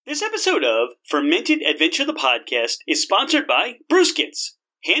This episode of Fermented Adventure the Podcast is sponsored by Brewskits,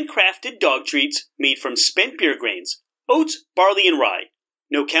 handcrafted dog treats made from spent beer grains, oats, barley, and rye.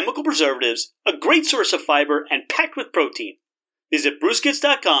 No chemical preservatives, a great source of fiber, and packed with protein. Visit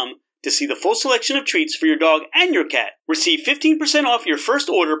brewskits.com to see the full selection of treats for your dog and your cat. Receive 15% off your first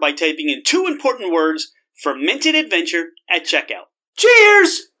order by typing in two important words, Fermented Adventure, at checkout.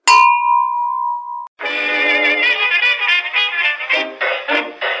 Cheers!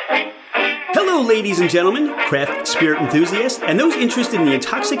 Hello, ladies and gentlemen, craft spirit enthusiasts, and those interested in the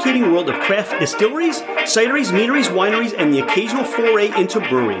intoxicating world of craft distilleries, cideries, meaderies, wineries, and the occasional foray into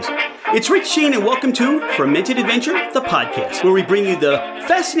breweries. It's Rich Shane, and welcome to Fermented Adventure, the podcast, where we bring you the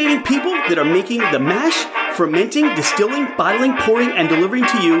fascinating people that are making the mash, fermenting, distilling, bottling, pouring, and delivering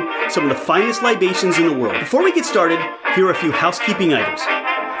to you some of the finest libations in the world. Before we get started, here are a few housekeeping items.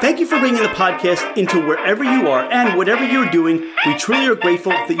 Thank you for bringing the podcast into wherever you are, and whatever you're doing, we truly are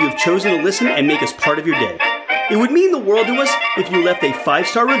grateful that you have chosen to listen and make us part of your day. It would mean the world to us if you left a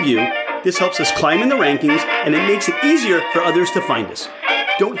 5-star review. This helps us climb in the rankings, and it makes it easier for others to find us.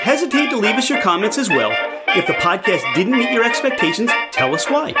 Don't hesitate to leave us your comments as well. If the podcast didn't meet your expectations, tell us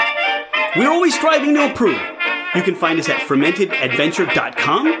why. We're always striving to improve. You can find us at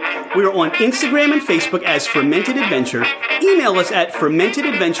fermentedadventure.com. We are on Instagram and Facebook as Fermented Adventure. Email us at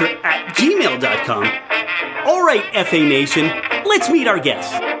fermentedadventure@gmail.com. All right, FA Nation, let's meet our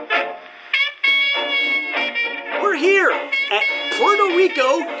guests. We're here at Puerto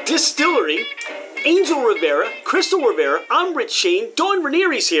Rico Distillery. Angel Rivera, Crystal Rivera, I'm Rich Shane, Dawn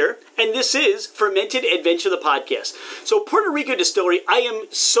Ranieri's here, and this is Fermented Adventure, the podcast. So Puerto Rico Distillery, I am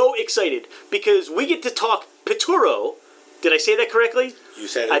so excited because we get to talk Pituro. Did I say that correctly? You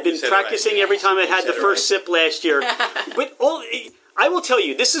said it. I've been practicing every time I had the first sip last year. But I will tell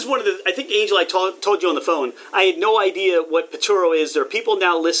you, this is one of the, I think, Angel, I told you on the phone, I had no idea what Pituro is. There are people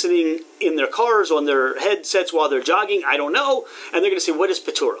now listening in their cars, on their headsets while they're jogging, I don't know, and they're going to say, what is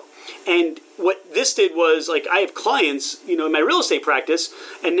Pituro? And what this did was, like, I have clients, in my real estate practice,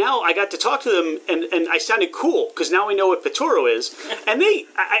 and now I got to talk to them, and I sounded cool, because now I know what Pituro is. And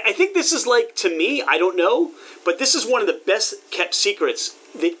I think this is, like, to me, I don't know, but this is one of the best kept secrets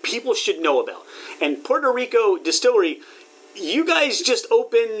that people should know about. And Puerto Rico Distillery, you guys just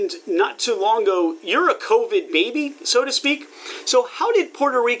opened not too long ago. You're a COVID baby, so to speak. So how did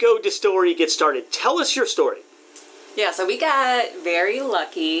Puerto Rico Distillery get started? Tell us your story. Yeah, so we got very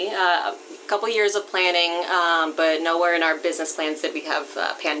lucky. A couple years of planning, but nowhere in our business plans did we have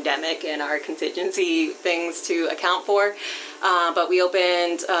a pandemic and our contingency things to account for. But we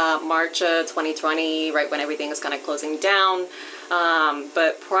opened March of 2020, right when everything was kind of closing down.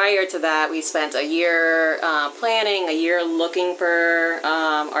 But prior to that, we spent a year planning, a year looking for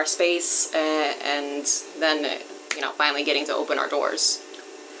our space, and then finally getting to open our doors.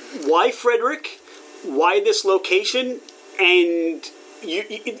 Why Frederick? Why this location? And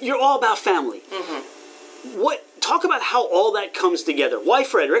you're all about family. Mm-hmm. Talk about how all that comes together. Why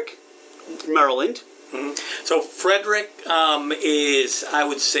Frederick, Maryland? Mm-hmm. So Frederick is, I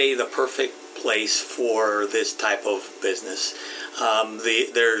would say, the perfect place for this type of business.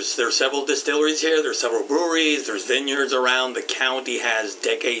 There's several distilleries here. There's several breweries. There's vineyards around. The county has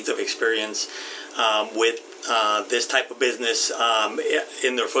decades of experience with this type of business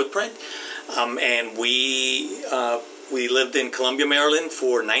in their footprint. And we lived in Columbia, Maryland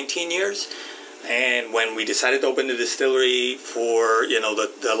for 19 years. And when we decided to open the distillery,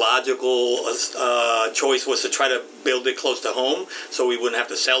 the logical choice was to try to build it close to home so we wouldn't have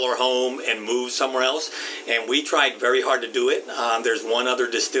to sell our home and move somewhere else. And we tried very hard to do it. There's one other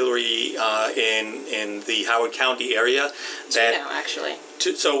distillery in the Howard County area. Actually.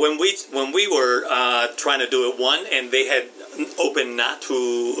 So when we were trying to do it, and they had opened not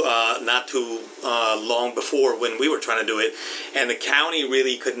too long before when we were trying to do it, and the county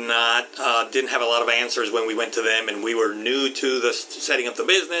really didn't have a lot of answers when we went to them, and we were new to the setting up the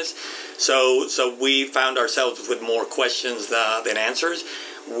business, so we found ourselves with more questions than answers.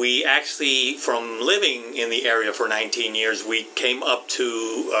 We actually, from living in the area for 19 years, we came up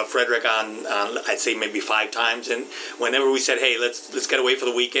to Frederick on I'd say maybe 5 times, and whenever we said, hey, let's get away for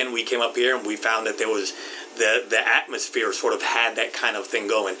the weekend, we came up here and we found that there was the atmosphere sort of had that kind of thing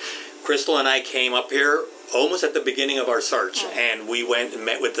going. Crystal and I came up here almost at the beginning of our search, and we went and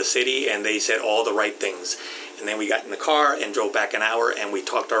met with the city, and they said all the right things. And then we got in the car and drove back an hour, and we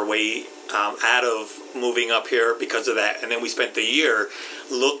talked our way out of moving up here because of that. And then we spent the year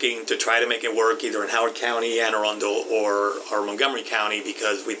looking to try to make it work either in Howard County, Anne Arundel, or Montgomery County,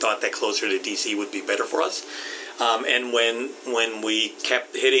 because we thought that closer to D.C. would be better for us. And when we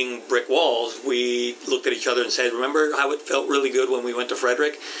kept hitting brick walls, we looked at each other and said, remember how it felt really good when we went to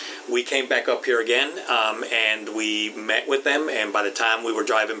Frederick? We came back up here again, and we met with them, and by the time we were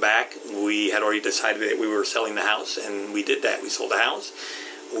driving back, we had already decided that we were selling the house, and we did that. We sold the house.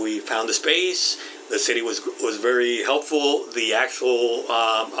 We found the space. The city was very helpful. The actual,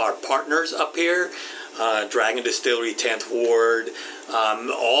 our partners up here, Dragon Distillery, 10th Ward,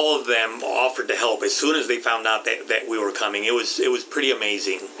 all of them offered to help as soon as they found out that we were coming. It was pretty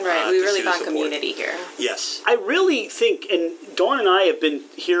amazing. Right, we really found community here. Yes. I really think, and Dawn and I have been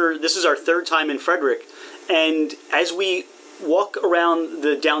here, this is our third time in Frederick, and as we walk around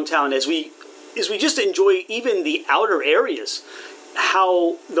the downtown, as we just enjoy even the outer areas,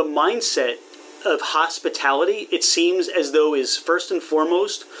 how the mindset of hospitality, it seems as though, is first and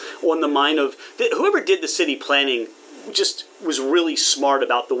foremost on the mind of whoever did the city planning. Just was really smart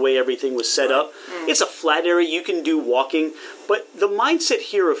about the way everything was set up. It's a flat area, you can do walking, but the mindset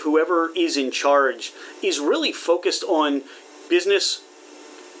here of whoever is in charge is really focused on business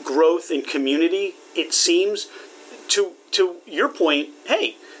growth and community. It seems, to your point,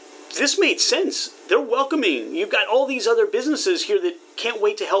 hey, this made sense. They're welcoming. You've got all these other businesses here that can't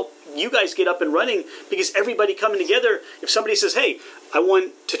wait to help you guys get up and running, because everybody coming together. If somebody says, hey, I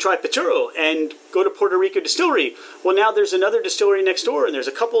want to try Pituro and go to Puerto Rico Distillery, well, now there's another distillery next door, and there's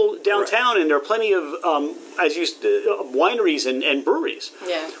a couple downtown, and there are plenty of wineries and breweries.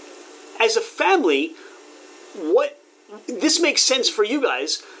 Yeah. As a family, this makes sense for you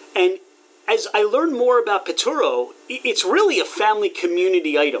guys, and as I learn more about Pituro, it's really a family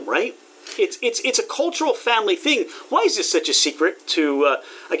community item, right? It's a cultural family thing. Why is this such a secret to,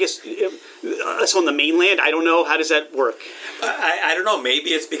 I guess, us on the mainland? I don't know. How does that work? I don't know.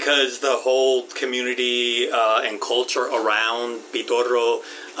 Maybe it's because the whole community and culture around Pitorro.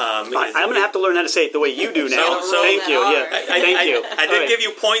 I'm going to have to learn how to say it the way you do now. Thank you. Yeah, thank you. I did give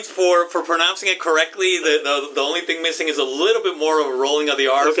you points for pronouncing it correctly. The only thing missing is a little bit more of a rolling of the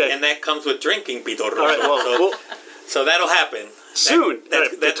R's, and that comes with drinking Pitorro. All right, so that'll happen. Soon.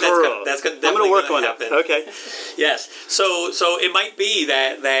 That's I'm going to work on happen. it. Okay. Yes. So it might be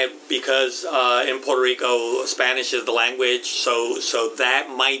that because in Puerto Rico Spanish is the language, so that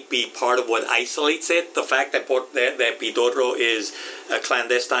might be part of what isolates it. The fact that Pitorro is a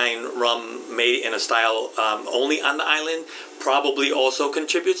clandestine rum made in a style only on the island probably also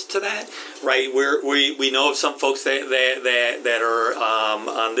contributes to that, right? We know of some folks that are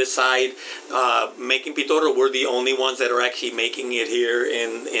on this side making Pitorro. We're the only ones that are actually making it here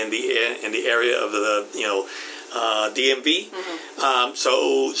in the area of the DMV. Mm-hmm.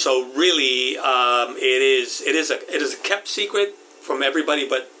 So really, it is a kept secret from everybody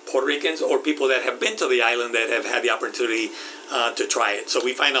but Puerto Ricans or people that have been to the island that have had the opportunity to try it. So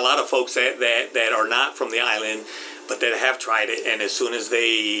we find a lot of folks that are not from the island, but that have tried it, and as soon as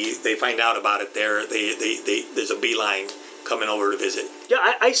they find out about it, there's a beeline coming over to visit.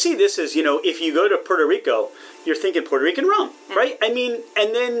 Yeah, I see this as, if you go to Puerto Rico, you're thinking Puerto Rican rum, right? I mean,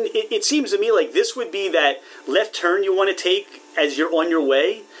 and then it seems to me like this would be that left turn you want to take as you're on your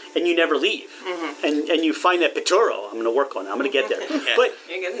way, and you never leave. Mm-hmm. And you find that Pituro, I'm going to work on it. I'm going to get there. Yeah. But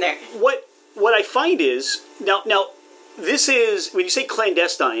you're getting there. What I find is, now this is, when you say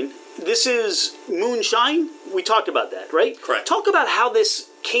clandestine, this is moonshine. We talked about that, right? Correct. Talk about how this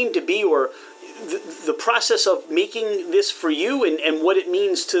came to be, or the process of making this for you, and what it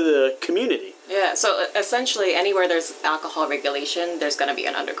means to the community. Yeah, so essentially anywhere there's alcohol regulation, there's going to be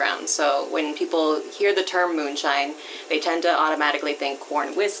an underground. So when people hear the term moonshine, they tend to automatically think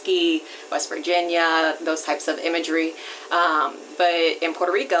corn whiskey, West Virginia, those types of imagery. But in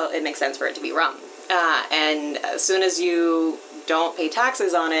Puerto Rico, it makes sense for it to be rum. And as soon as you don't pay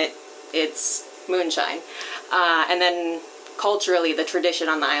taxes on it, it's moonshine. And then culturally, the tradition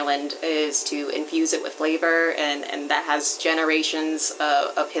on the island is to infuse it with flavor, and that has generations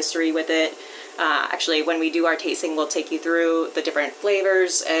of history with it. Actually, when we do our tasting, we'll take you through the different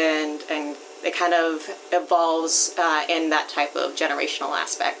flavors, and it kind of evolves in that type of generational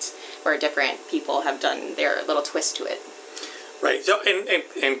aspect, where different people have done their little twist to it. Right. So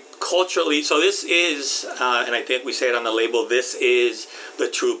and culturally, so this is, and I think we say it on the label, this is the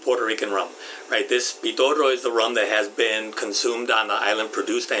true Puerto Rican rum, right? This Pitorro is the rum that has been consumed on the island,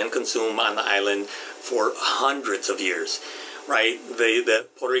 produced and consumed on the island for hundreds of years. right? The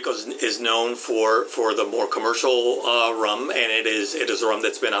Puerto Rico is known for the more commercial rum, and it is a rum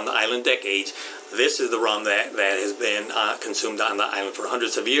that's been on the island decades. This is the rum that has been consumed on the island for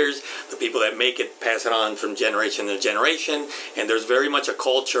hundreds of years. The people that make it pass it on from generation to generation, and there's very much a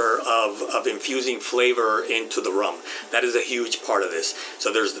culture of infusing flavor into the rum. That is a huge part of this.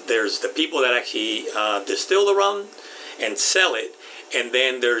 So there's the people that actually distill the rum and sell it, and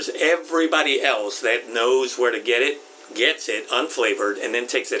then there's everybody else that knows where to get it, gets it unflavored, and then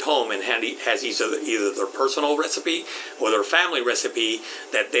takes it home and has either their personal recipe or their family recipe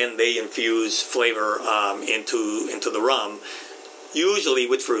that then they infuse flavor into the rum, usually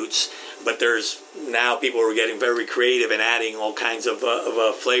with fruits. But there's now people are getting very creative and adding all kinds of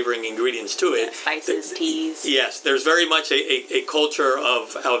flavoring ingredients to it. Spices, teas. Yes, there's very much a culture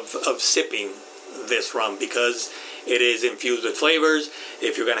of sipping this rum because it is infused with flavors.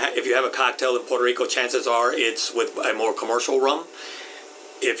 If you have a cocktail in Puerto Rico, chances are it's with a more commercial rum.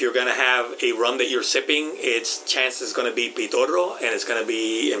 If you're going to have a rum that you're sipping, its chance is going to be pitorro, and it's going to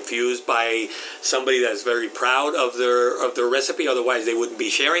be infused by somebody that's very proud of their recipe. Otherwise, they wouldn't be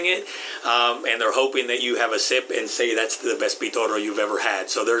sharing it, and they're hoping that you have a sip and say that's the best pitorro you've ever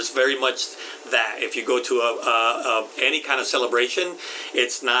had. So there's very much that. If you go to any kind of celebration,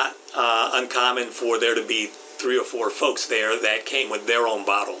 it's not uncommon for there to be 3 or 4 folks there that came with their own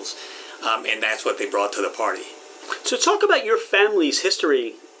bottles, and that's what they brought to the party. So talk about your family's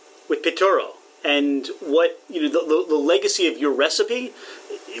history with Pitorro and what the legacy of your recipe.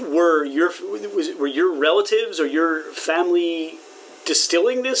 Were your relatives or your family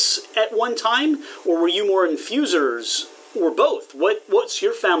distilling this at one time, or were you more infusers, or both? What's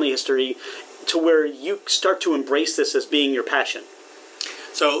your family history to where you start to embrace this as being your passion?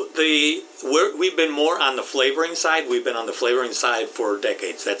 So we've been more on the flavoring side. We've been on the flavoring side for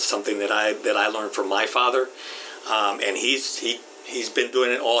decades. That's something that I learned from my father, and he's been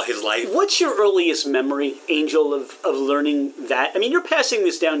doing it all his life. What's your earliest memory, Angel, of learning that? I mean, you're passing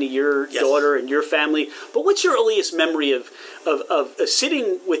this down to your daughter and your family, but what's your earliest memory of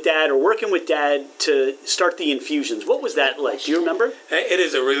sitting with Dad or working with Dad to start the infusions? What was that like? Do you remember? It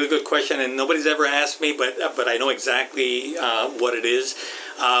is a really good question, and nobody's ever asked me, but I know exactly what it is.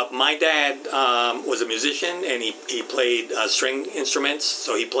 My dad was a musician, and he played string instruments.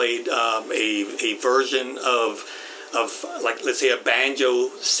 So he played a version of like, let's say, a banjo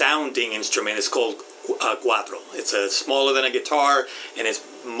sounding instrument. It's called cuatro. It's smaller than a guitar, and it's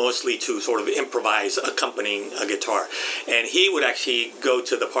mostly to sort of improvise accompanying a guitar. And he would actually go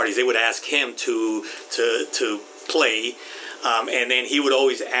to the parties. They would ask him to play, and then he would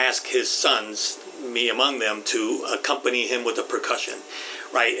always ask his sons, me among them, to accompany him with the percussion.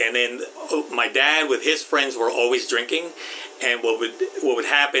 Right, and then my dad with his friends were always drinking, and what would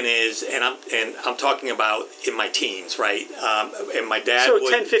happen is, and I'm talking about in my teens, right? And my dad. So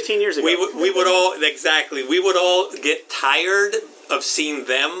 10, 15 years ago. We would all get tired of seeing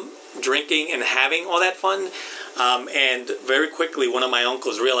them drinking and having all that fun. And very quickly, one of my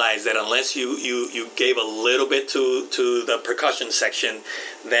uncles realized that unless you gave a little bit to the percussion section,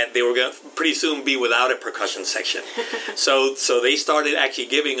 that they were going to pretty soon be without a percussion section. So they started actually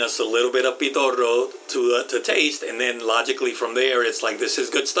giving us a little bit of pitorro to taste, and then logically from there, it's like, this is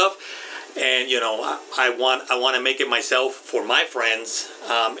good stuff. And I want to make it myself for my friends,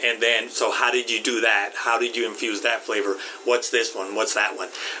 and then so how did you do that? How did you infuse that flavor? What's this one? What's that one?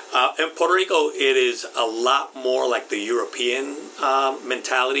 In Puerto Rico, it is a lot more like the European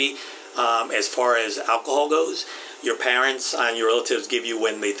mentality as far as alcohol goes. Your parents and your relatives give you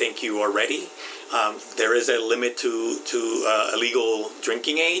when they think you are ready. There is a limit to a legal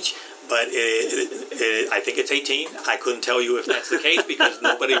drinking age. But I think it's 18. I couldn't tell you if that's the case because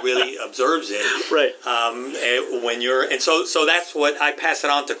nobody really observes it. Right. So that's what I pass it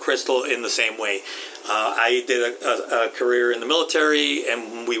on to Crystal in the same way. I did a career in the military,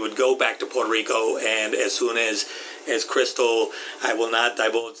 and we would go back to Puerto Rico. And as soon as Crystal, I will not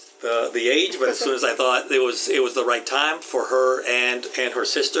divulge the age, but as soon as I thought it was the right time for her and her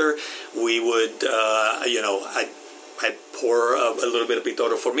sister, we would I'd pour a little bit of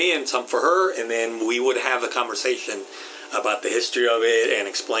pitorro for me and some for her, and then we would have a conversation about the history of it and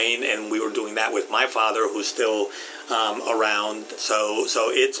explain, and we were doing that with my father, who's still around. So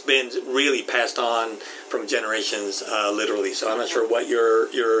it's been really passed on from generations, literally. So I'm not sure what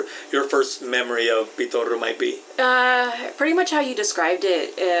your first memory of pitorro might be. Pretty much how you described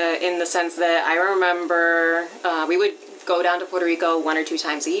it, in the sense that I remember we would go down to Puerto Rico 1 or 2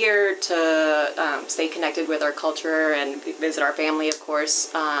 times a year to stay connected with our culture and visit our family, of course.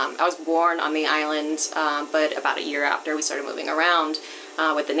 I was born on the island, but about a year after we started moving around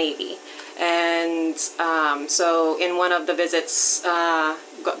with the Navy. And so in one of the visits,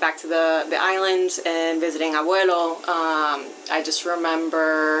 got back to the island and visiting abuelo, I just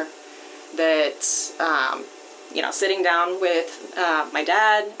remember that, sitting down with my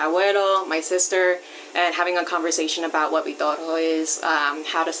dad, abuelo, my sister, and having a conversation about what pitorro is,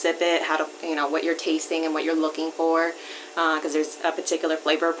 how to sip it, what you're tasting and what you're looking for, because there's a particular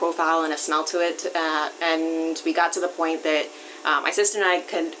flavor profile and a smell to it. And we got to the point that my sister and I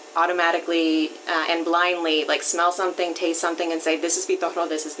could automatically and blindly smell something, taste something, and say, this is pitorro,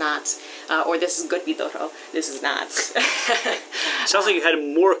 this is not, or this is good pitorro, this is not. Sounds like you had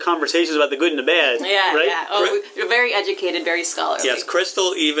more conversations about the good and the bad. Yeah, right? yeah. Oh, we're very educated, very scholarly. Yes,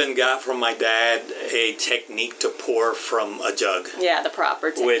 Crystal even got from my dad a technique to pour from a jug. Yeah, the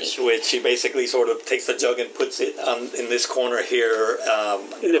proper technique. Which she basically sort of takes the jug and puts it in this corner here.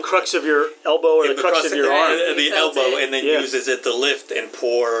 In the crux of your elbow or the crux of your arm. The elbow, and then uses it to lift and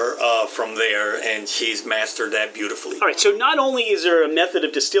pour from there, and she's mastered that beautifully. All right, so not only is there a method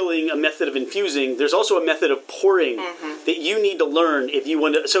of distilling, a method of infusing, there's also a method of pouring that you need to learn if you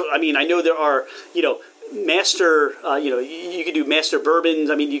want to. So, I mean, I know there are, master, you could do master bourbons.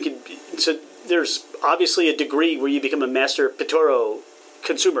 I mean, so there's obviously a degree where you become a master pitorro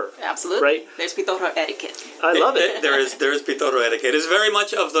consumer. Absolutely. Right? There's pitorro etiquette. I love it. There is pitorro etiquette. It's very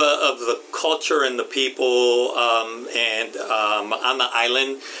much of the culture and the people and on the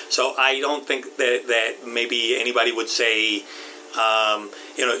island. So I don't think that maybe anybody would say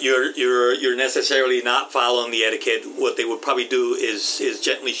you're necessarily not following the etiquette. What they would probably do is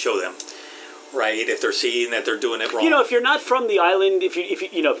gently show them. Right, if they're seeing that they're doing it wrong. If you're not from the island, if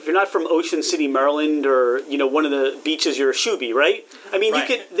you're not from Ocean City, Maryland, or one of the beaches, you're a Shuby, right? I mean, right.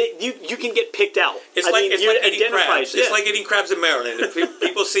 you can get picked out. It's like eating crabs. Yeah. It's like eating crabs in Maryland. If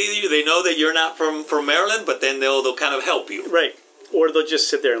people see you, they know that you're not from Maryland, but then they'll kind of help you. Right, or they'll just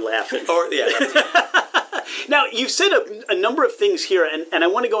sit there and laugh. Now, you've said a number of things here, and I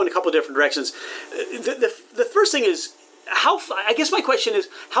want to go in a couple of different directions. The first thing is, I guess my question is,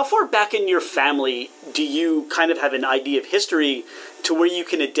 how far back in your family do you kind of have an idea of history to where you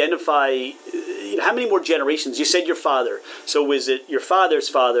can identify, how many more generations? You said your father. So was it your father's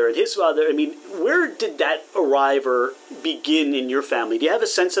father and his father? I mean, where did that arrive or begin in your family? Do you have a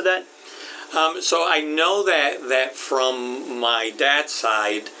sense of that? So I know that from my dad's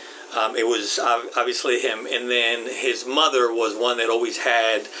side, it was obviously him, and then his mother was one that always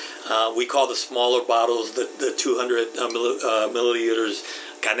had, we call the smaller bottles, the 200 milliliters,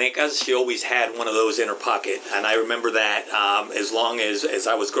 canecas. She always had one of those in her pocket, and I remember that as long as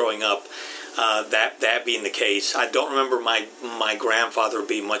I was growing up, that being the case. I don't remember my grandfather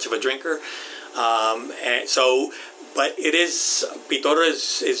being much of a drinker, and so. But it is, pitorro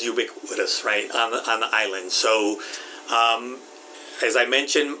is ubiquitous, right, on the island. So, as I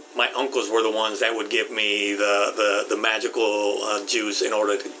mentioned, my uncles were the ones that would give me the magical juice in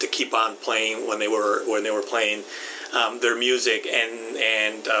order to keep on playing when they were playing their music, and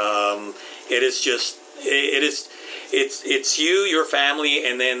it's you, your family,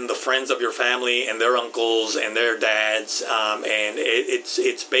 and then the friends of your family and their uncles and their dads, and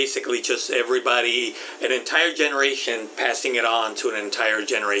it's basically just everybody, an entire generation passing it on to an entire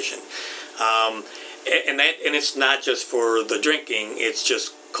generation. And it's not just for the drinking. It's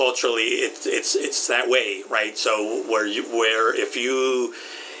just culturally, it's that way, right? So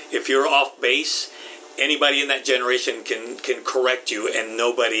if you're off base, anybody in that generation can correct you, and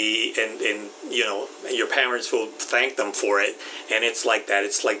nobody and your parents will thank them for it. And it's like that.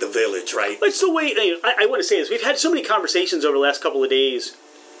 It's like the village, right? It's the way. I want to say this. We've had so many conversations over the last couple of days,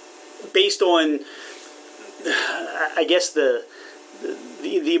 based on, I guess the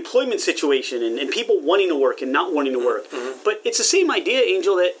employment situation and people wanting to work and not wanting to work. Mm-hmm. But it's the same idea,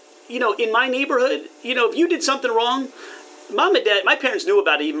 Angel, that, in my neighborhood, if you did something wrong, Mom and Dad, my parents knew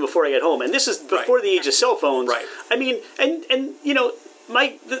about it even before I got home. And this is before the age of cell phones. Right. I mean, and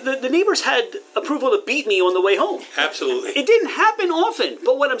the neighbors had approval to beat me on the way home. Absolutely. It didn't happen often.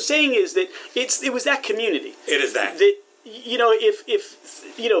 But what I'm saying is that it was that community. It is that. That,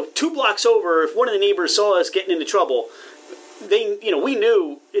 if 2 blocks over, if one of the neighbors saw us getting into trouble, we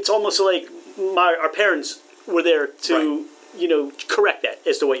knew. It's almost like our parents were there to, correct that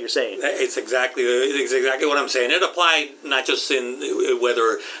as to what you're saying. It's exactly what I'm saying. It applied not just in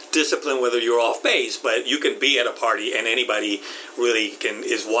whether you're off base, but you can be at a party and anybody really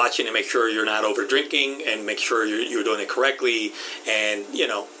is watching to make sure you're not over drinking and make sure you're doing it correctly. And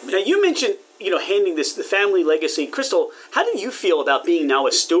Now you mentioned handing the family legacy. Crystal, how do you feel about being now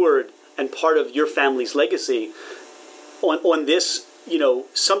a steward and part of your family's legacy on this,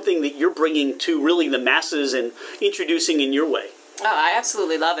 something that you're bringing to really the masses and introducing in your way? Oh, I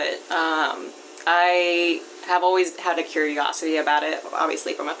absolutely love it. I have always had a curiosity about it,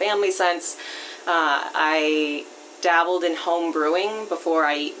 obviously from a family sense. I dabbled in home brewing before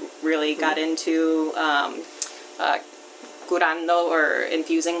I really got into curando or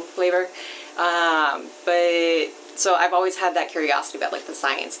infusing flavor. But so I've always had that curiosity about like the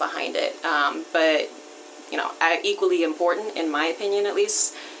science behind it. But equally important, in my opinion at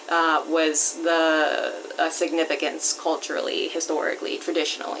least, was the significance culturally, historically,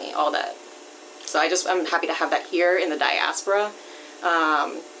 traditionally, all that. So I'm happy to have that here in the diaspora.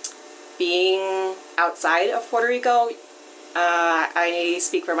 Being outside of Puerto Rico, I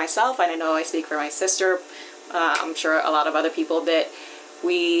speak for myself, and I know I speak for my sister. I'm sure a lot of other people that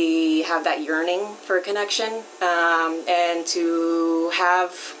we have that yearning for connection, and to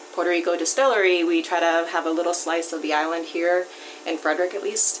have Puerto Rico Distillery, we try to have a little slice of the island here in Frederick at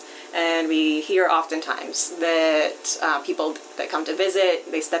least, and we hear oftentimes that people that come to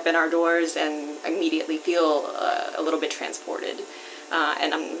visit, they step in our doors and immediately feel a little bit transported,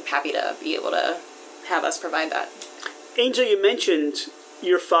 and I'm happy to be able to have us provide that. Angel, you mentioned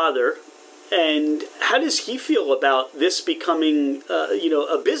your father, and how does he feel about this becoming,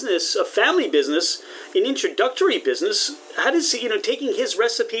 a business, a family business, an introductory business? How does he, taking his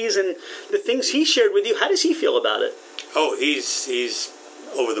recipes and the things he shared with you, how does he feel about it? Oh, he's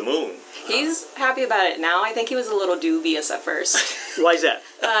over the moon. He's happy about it now. I think he was a little dubious at first. Why is that?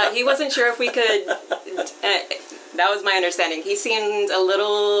 He wasn't sure if we could. That was my understanding. He seemed a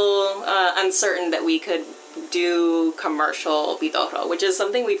little uncertain that we could do commercial pitorro, which is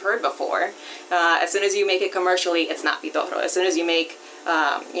something we've heard before. As soon as you make it commercially, it's not pitorro. As soon as you make,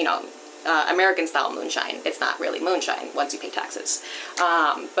 American-style moonshine, it's not really moonshine once you pay taxes.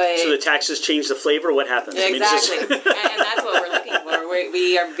 But so the taxes change the flavor? What happens? Exactly. And that's what we're looking for.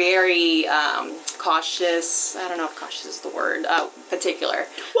 We are very cautious. I don't know if cautious is the word. Particular.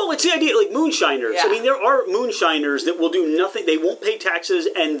 Well, it's the idea, like moonshiners. Yeah. I mean, there are moonshiners that will do nothing. They won't pay taxes,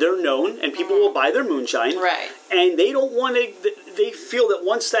 and they're known, and people will buy their moonshine. Right. And they don't want to. They feel that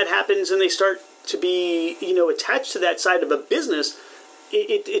once that happens, and they start to be, attached to that side of a business,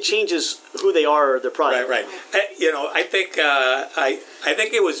 it changes who they are or their product. Right. I think I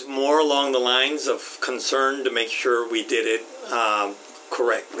think it was more along the lines of concern to make sure we did it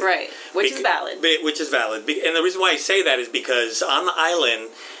correctly. Right, which is valid. Which is valid. And the reason why I say that is because on the island,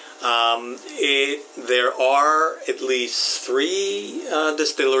 there are at least 3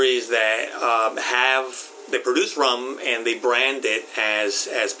 distilleries that they produce rum and they brand it as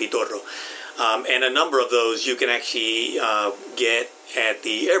pitorro. And a number of those you can actually get at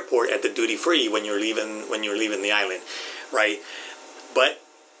the airport at the duty free when you're leaving the island, right? But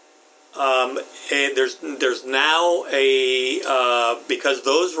there's now because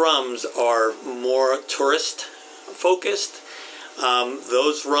those rums are more tourist focused.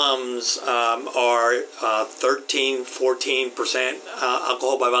 Those rums are 13-14%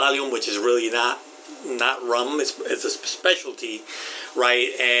 alcohol by volume, which is really not rum. It's a specialty,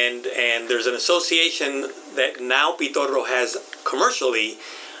 right? And there's an association that now Pitorro has commercially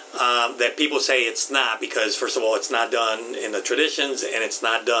that people say it's not, because first of all, it's not done in the traditions, and it's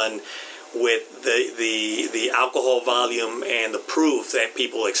not done with the alcohol volume and the proof that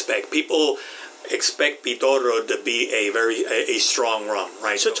people expect. People expect Pitorro to be a strong rum,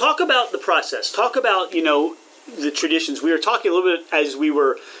 right? So talk about the process. Talk about the traditions. We were talking a little bit as we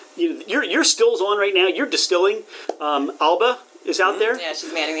were. Your still's on right now. You're distilling. Alba is out there. Yeah,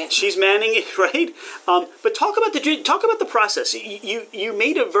 she's manning it. She's manning it, right? But talk about the process. You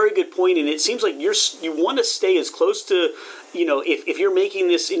made a very good point, and it seems like you want to stay as close to, if you're making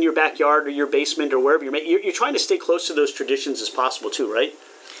this in your backyard or your basement or wherever you're trying to stay close to those traditions as possible too, right?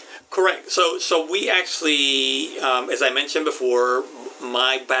 Correct. So we actually, as I mentioned before,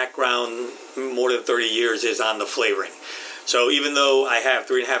 my background more than 30 years is on the flavoring. So even though I have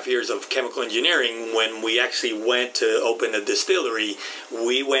 3.5 years of chemical engineering, when we actually went to open a distillery,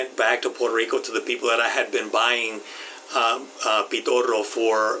 we went back to Puerto Rico to the people that I had been buying Pitorro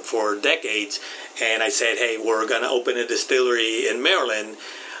for decades, and I said, hey, we're going to open a distillery in Maryland.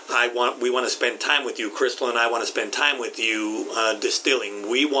 We want to spend time with you. Crystal and I want to spend time with you distilling.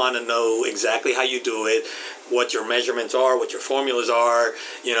 We want to know exactly how you do it, what your measurements are, what your formulas are.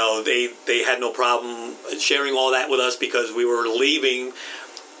 They had no problem sharing all that with us because we were leaving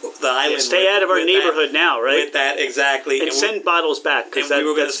the island. Yeah, stay out of our neighborhood now, right? With that, exactly. And send bottles back, because we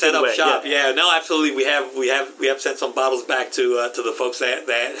were going to set up shop. Yeah. No, absolutely. We have sent some bottles back to the folks that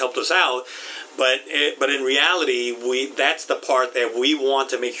helped us out. But in reality, that's the part that we want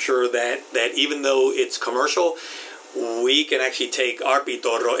to make sure that even though it's commercial, we can actually take our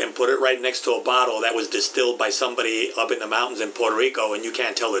pitorro and put it right next to a bottle that was distilled by somebody up in the mountains in Puerto Rico, and you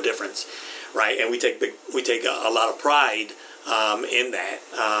can't tell the difference, right? And we take a lot of pride in that.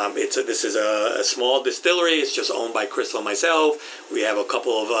 This is a small distillery. It's just owned by Crystal and myself. We have a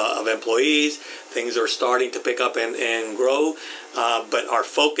couple of employees. Things are starting to pick up and grow, but our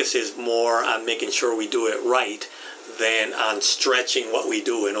focus is more on making sure we do it right than on stretching what we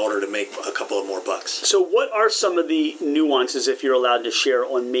do in order to make a couple of more bucks. So what are some of the nuances, if you're allowed to share,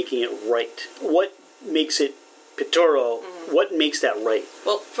 on making it right? What makes it pitorro? Mm-hmm. What makes that right?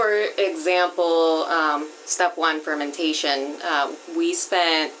 Well, for example, step one, fermentation. We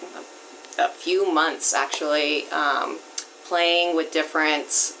spent a few months actually playing with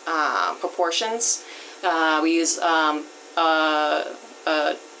different proportions. We use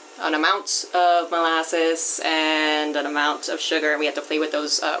an amount of molasses and an amount of sugar, and we have to play with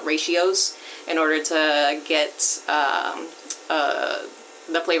those ratios in order to get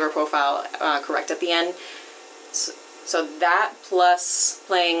the flavor profile correct at the end. So that plus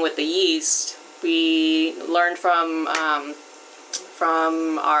playing with the yeast, we learned from our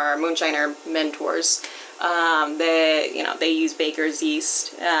moonshiner mentors. They use baker's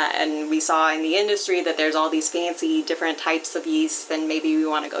yeast, and we saw in the industry that there's all these fancy different types of yeast, and maybe we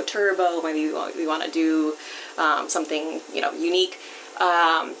want to go turbo, maybe we want to do something unique.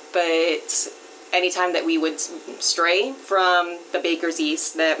 But anytime that we would stray from the baker's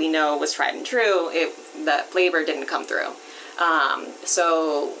yeast that we know was tried and true, the flavor didn't come through.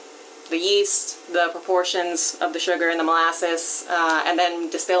 So the yeast, the proportions of the sugar and the molasses, and then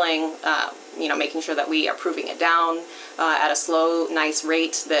distilling, making sure that we are proving it down at a slow, nice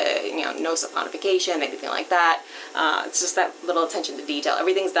rate, no saponification, anything like that. It's just that little attention to detail.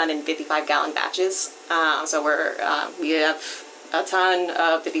 Everything's done in 55-gallon batches. So we have a ton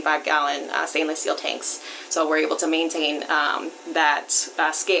of 55-gallon stainless steel tanks. So we're able to maintain that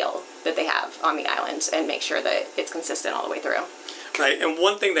scale that they have on the island and make sure that it's consistent all the way through. Right, and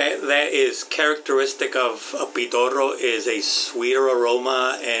one thing that is characteristic of a pitorro is a sweeter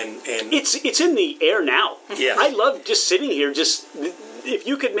aroma, and it's in the air now. Yeah, I love just sitting here. Just if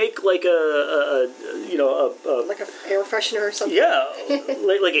you could make like a like an air freshener or something. Yeah,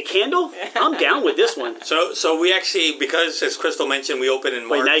 like a candle. I'm down with this one. So we actually, because as Crystal mentioned, we opened in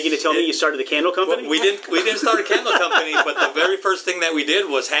March. Wait, now you're going to tell me you started the candle company? Well, we didn't start a candle company, but the very first thing that we did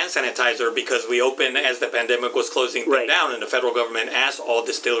was hand sanitizer, because we opened as the pandemic was closing things down, and the federal government asked all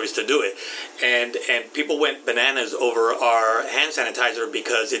distilleries to do it, and people went bananas over our hand sanitizer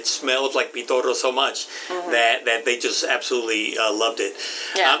because it smelled like pitorro so much that they just absolutely loved it.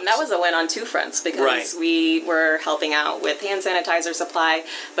 Yeah, and that was a win on two fronts, because we were helping out with hand sanitizer supply,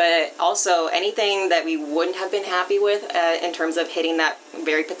 but also anything that we wouldn't have been happy with in terms of hitting that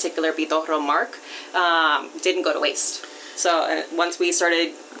very particular pitorro mark didn't go to waste. So once we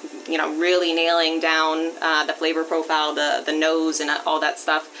started, really nailing down the flavor profile, the nose, and all that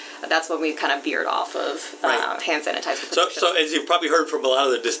stuff, that's when we kind of veered off of hand sanitizer production. So as you've probably heard from a lot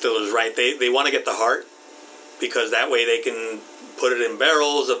of the distillers, right, they want to get the heart, because that way they can put it in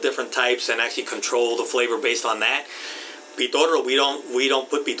barrels of different types and actually control the flavor based on that. Pitorro, we don't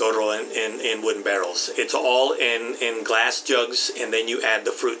put pitorro in wooden barrels. It's all in glass jugs, and then you add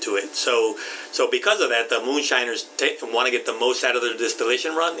the fruit to it. So because of that, the moonshiners want to get the most out of their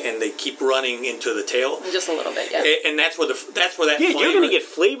distillation run, and they keep running into the tail. Just a little bit, yeah. And that's where that flavor. Yeah, you're going to get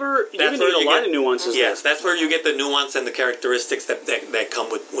flavor. You're going to get a lot of nuances. Yes, that's where you get the nuance and the characteristics that come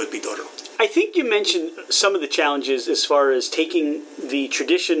with pitorro. I think you mentioned some of the challenges as far as taking the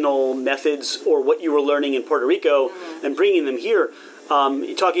traditional methods or what you were learning in Puerto Rico and bringing them here.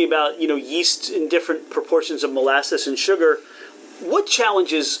 You're talking about, yeast in different proportions of molasses and sugar. What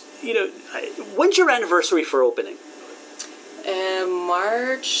challenges, when's your anniversary for opening?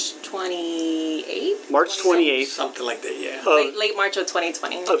 March 28th? March 28th. Something like that, yeah. Late March of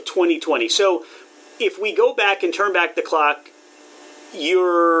 2020. Of 2020. So if we go back and turn back the clock,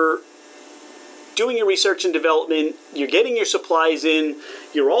 you're doing your research and development, you're getting your supplies in,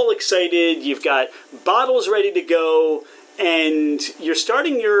 you're all excited, you've got bottles ready to go, and you're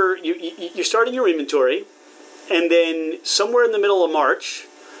starting your inventory, and then somewhere in the middle of March,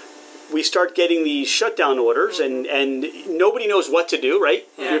 we start getting these shutdown orders, and nobody knows what to do, right?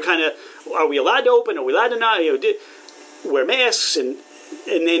 Yeah. You're kind of, are we allowed to open? Are we allowed to not? Wear masks, and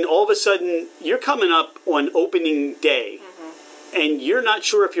then all of a sudden, you're coming up on opening day, and you're not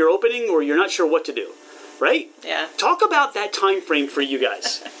sure if you're opening or you're not sure what to do, right? Yeah. Talk about that time frame for you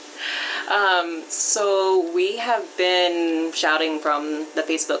guys. So we have been shouting from the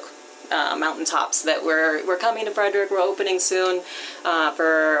Facebook mountaintops that we're coming to Frederick. We're opening soon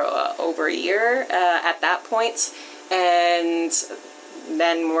for over a year at that point. And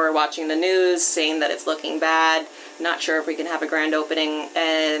then we're watching the news, saying that it's looking bad. Not sure if we can have a grand opening,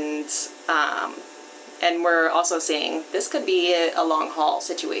 and we're also saying this could be a long haul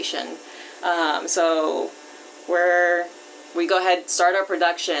situation. So we go ahead, start our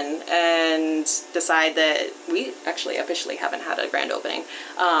production, and decide that we actually officially haven't had a grand opening.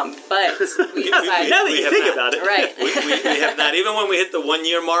 But we decided, now that you think about it, right? we have not. Even when we hit the 1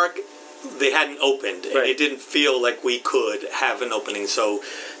 year mark, they hadn't opened, and it didn't feel like we could have an opening. So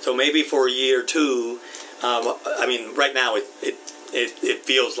maybe for a year or two. I mean, right now it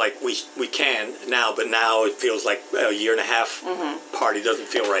feels like we can now, but now it feels like a year and a half party doesn't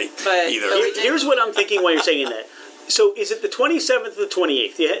feel right either. Here's what I'm thinking while you're saying that. So is it the 27th or the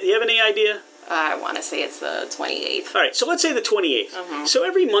 28th? Do you have any idea? I want to say it's the 28th. All right, so let's say the 28th. So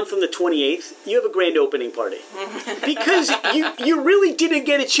every month on the 28th, you have a grand opening party. Because you really didn't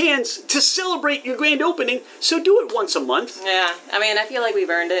get a chance to celebrate your grand opening, so do it once a month. Yeah, I mean, I feel like we've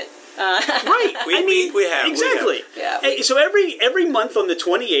earned it. Right, we have. Exactly. We have. Yeah. So every month on the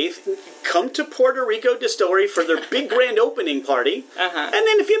 28th, come to Puerto Rico Distillery for their big grand opening party. And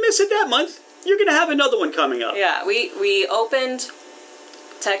then if you miss it that month, you're going to have another one coming up. Yeah, we opened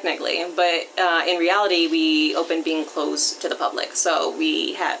technically, but in reality, we opened being closed to the public. So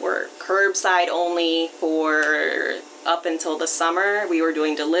we're curbside only for up until the summer. We were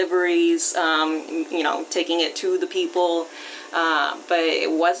doing deliveries, taking it to the people. But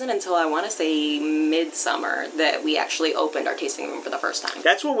it wasn't until I want to say midsummer that we actually opened our tasting room for the first time.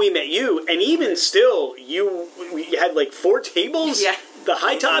 That's when we met you, and even still, we had like 4 tables. Yeah. The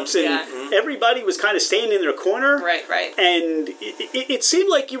high tops, and everybody was kind of staying in their corner. Right. And it seemed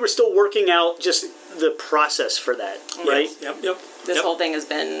like you were still working out just the process for that, right? Yep. This whole thing has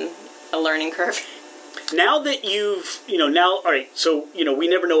been a learning curve. Now that you've, all right, so, we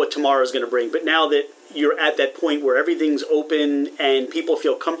never know what tomorrow is going to bring, but now that you're at that point where everything's open and people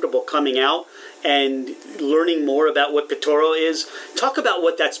feel comfortable coming out and learning more about what Pitorro is, talk about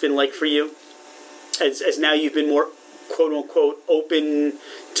what that's been like for you as now you've been more quote-unquote open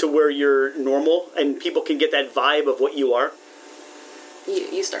to where you're normal and people can get that vibe of what you are.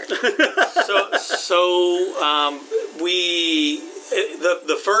 You start.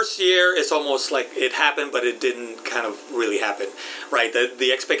 The first year, it's almost like it happened, but it didn't kind of really happen, right?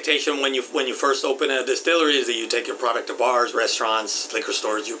 The expectation when you first open a distillery is that you take your product to bars, restaurants, liquor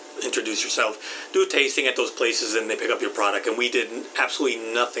stores, you introduce yourself, do tasting at those places, and they pick up your product. And we did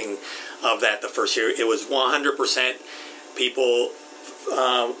absolutely nothing of that the first year. It was 100% people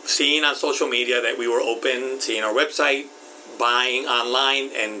seeing on social media that we were open, seeing our website, buying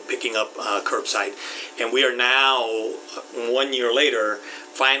online, and picking up curbside. And we are now, 1 year later,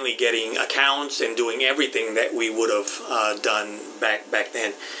 finally getting accounts and doing everything that we would have done back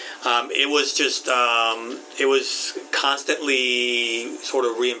then. It was just, it was constantly sort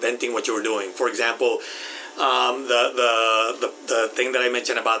of reinventing what you were doing. For example, the thing that I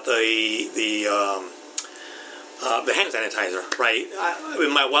mentioned about the hand sanitizer, right?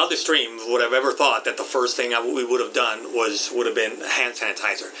 In my wildest dreams, would have ever thought that the first thing we would have done would have been hand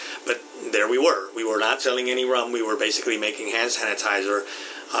sanitizer. But there we were. We were not selling any rum. We were basically making hand sanitizer,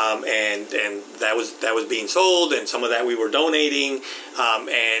 and that was being sold, and some of that we were donating.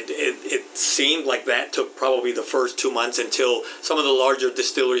 And it seemed like that took probably the first 2 months until some of the larger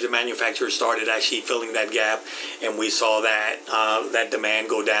distilleries and manufacturers started actually filling that gap, and we saw that demand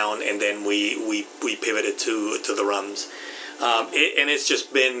go down, and then we pivoted to the rums. And it's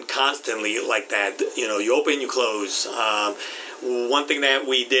just been constantly like that. You open, you close. One thing that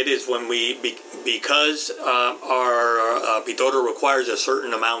we did is because our Pitorro requires a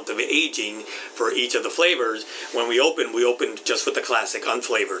certain amount of aging for each of the flavors, when we opened just with the classic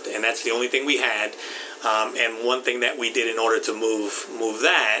unflavored, and that's the only thing we had. And one thing that we did in order to move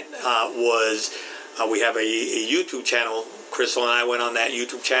that was we have a YouTube channel. Crystal and I went on that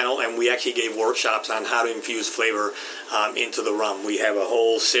YouTube channel, and we actually gave workshops on how to infuse flavor into the rum. We have a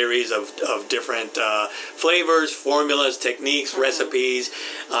whole series of different flavors, formulas, techniques, recipes,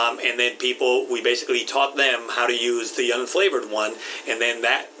 and then we basically taught them how to use the unflavored one, and then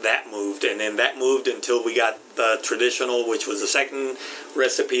that moved, and then that moved until we got the traditional, which was the second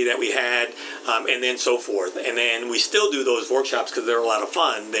recipe that we had, and then so forth. And then we still do those workshops because they're a lot of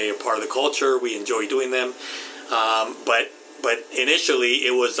fun. They are part of the culture. We enjoy doing them. But initially,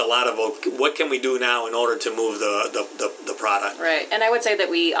 it was a lot of what can we do now in order to move the product. Right, and I would say that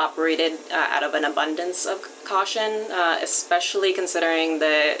we operated out of an abundance of caution, especially considering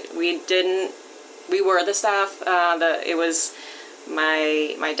that we were the staff. It was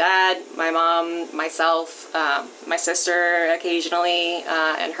my dad, my mom, myself, my sister occasionally,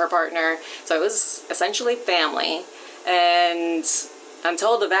 and her partner. So it was essentially family. And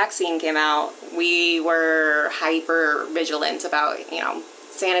until the vaccine came out, we were hyper vigilant about,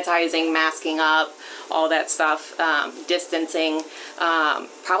 sanitizing, masking up, all that stuff, distancing,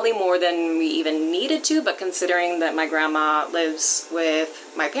 probably more than we even needed to, but considering that my grandma lives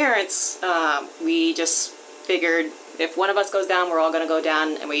with my parents, we just figured if one of us goes down, we're all going to go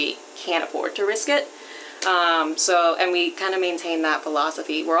down, and we can't afford to risk it. And we kind of maintain that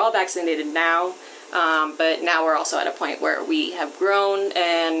philosophy. We're all vaccinated now, but now we're also at a point where we have grown,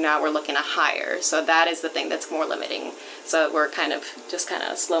 and now we're looking to hire. So that is the thing that's more limiting. So we're kind of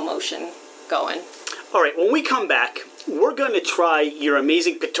slow motion going. All right, when we come back, we're going to try your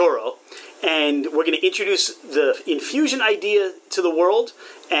amazing Pitorro, and we're going to introduce the infusion idea to the world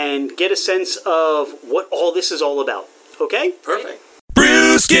and get a sense of what all this is all about. Okay? Perfect.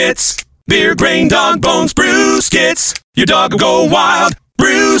 Brewskits, beer, grain, dog bones, Brewskits. Your dog will go wild.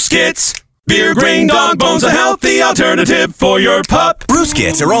 Brewskits, beer, grain, dog bones, a healthy alternative for your pup.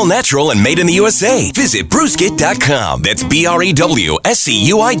 Brewskits are all natural and made in the USA. Visit brewskit.com. That's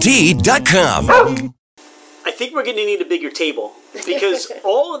BREWSCUIT.com. I think we're going to need a bigger table because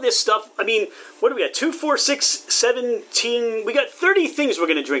all of this stuff, I mean, what do we got? 2, 4, 6, 17. We got 30 things we're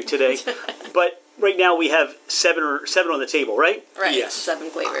going to drink today, but right now we have seven on the table, right? Right. Yes. 7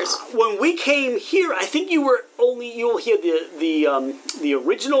 flavors. When we came here, I think you'll hear the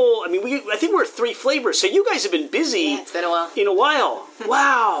original. I mean, I think we're 3 flavors. So you guys have been busy. Yeah, it's been a while. In a while.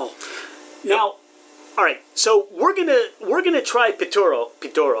 Wow. Now, all right. So we're gonna try Pitorro,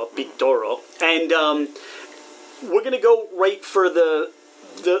 and we're gonna go right for the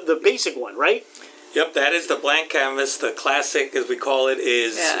basic one, right? Yep, that is the blank canvas. The classic, as we call it,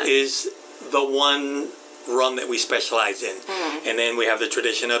 is the one rum that we specialize in. And then we have the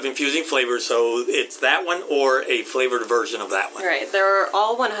tradition of infusing flavors, so it's that one or a flavored version of that one. Right. They're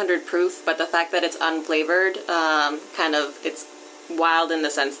all 100 proof, but the fact that it's unflavored, it's wild in the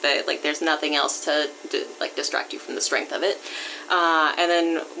sense that there's nothing else to distract you from the strength of it. And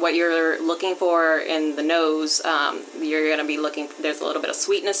then what you're looking for in the nose, you're going to be there's a little bit of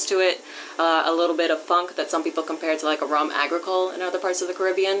sweetness to it, a little bit of funk that some people compare to a rum agricole in other parts of the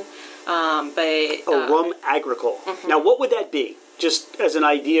Caribbean. Rum agricole. Mm-hmm. Now, what would that be? Just as an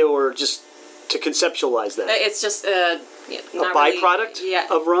idea, or just to conceptualize that? It's just a byproduct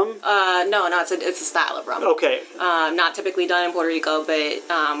of rum? No, it's a style of rum. Okay. Not typically done in Puerto Rico, but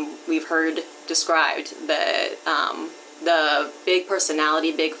we've heard described that the big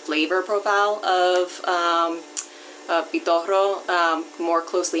personality, big flavor profile of Pitorro more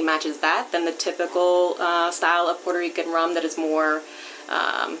closely matches that than the typical style of Puerto Rican rum that is more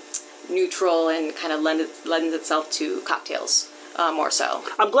neutral and kind of lends itself to cocktails. More so.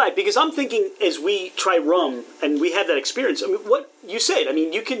 I'm glad, because I'm thinking as we try rum and we have that experience, I mean, what you said, I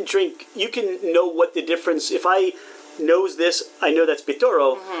mean, you can know what the difference, if I nose this, I know that's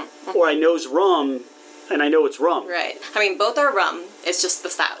Pitorro, or I nose rum, and I know it's rum. Right. I mean, both are rum, it's just the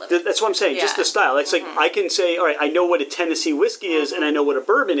style of it. That's what I'm saying, just the style. It's like, I can say, all right, I know what a Tennessee whiskey is, and I know what a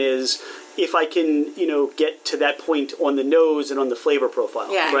bourbon is, if I can, get to that point on the nose and on the flavor profile.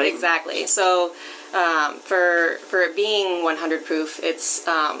 Yeah, right? Exactly. So, for it being 100 proof, it's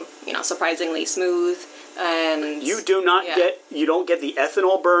surprisingly smooth, and you don't get the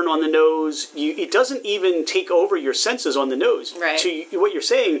ethanol burn on the nose. It doesn't even take over your senses on the nose. Right. So what you're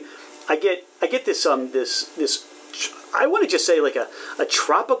saying, I get this this I want to just say like a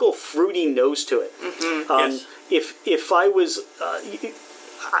tropical fruity nose to it. Yes. If I was,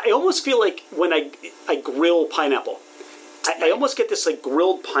 I almost feel like when I grill pineapple. I almost get this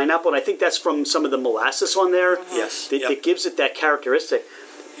grilled pineapple, and I think that's from some of the molasses on there. Yes. That gives it that characteristic.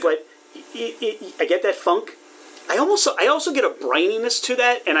 But I get that funk. I also get a brininess to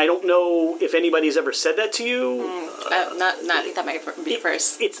that, and I don't know if anybody's ever said that to you. I think that might be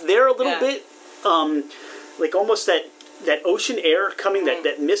first. It's there a little bit, like almost that ocean air coming,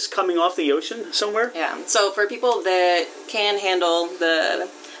 that mist coming off the ocean somewhere. Yeah. So for people that can handle the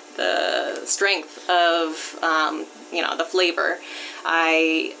strength of the flavor,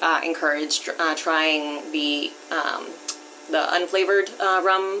 I encourage trying the unflavored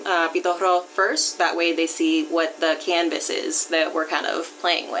rum Pitorro first. That way they see what the canvas is that we're kind of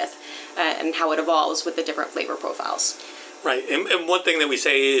playing with and how it evolves with the different flavor profiles. Right. And one thing that we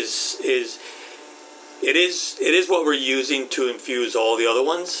say is it is what we're using to infuse all the other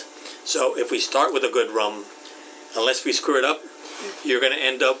ones. So if we start with a good rum, unless we screw it up, you're going to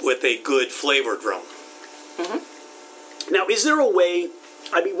end up with a good flavored rum. Now, is there a way,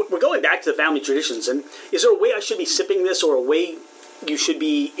 I mean, we're going back to the family traditions, and is there a way I should be sipping this, or a way you should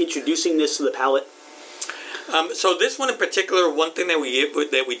be introducing this to the palate? So this one in particular, one thing that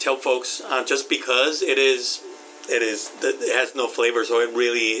we tell folks, just because it has no flavor, so it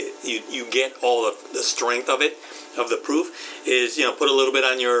really you get all of the strength of it, of the proof, is put a little bit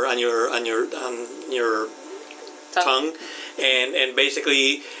on your tongue, and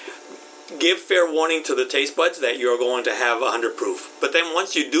basically give fair warning to the taste buds that you're going to have 100 proof. But then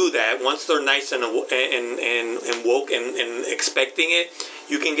once you do that, once they're nice and woke and expecting it,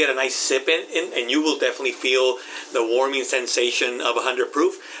 you can get a nice sip in, and you will definitely feel the warming sensation of 100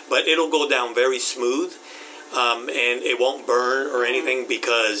 proof. But it'll go down very smooth, and it won't burn or anything,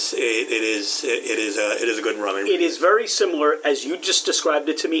 because it is a good rum. It is very similar, as you just described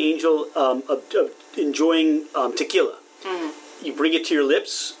it to me, Angel, of enjoying tequila. Mm-hmm. You bring it to your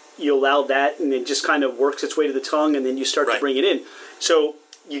lips, you allow that, and it just kind of works its way to the tongue, and then you start to bring it in. So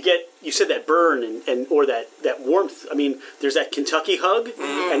you said that burn and or that warmth. I mean, there's that Kentucky hug,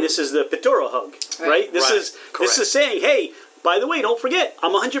 and this is the Pitorro hug, right? This is saying, hey, by the way, don't forget,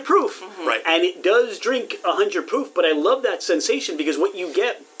 I'm 100 proof. Mm-hmm. Right. And it does drink 100 proof, but I love that sensation, because what you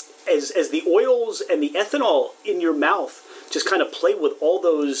get as the oils and the ethanol in your mouth just kind of play with all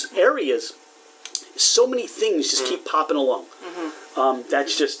those areas, so many things just keep popping along. Mm-hmm.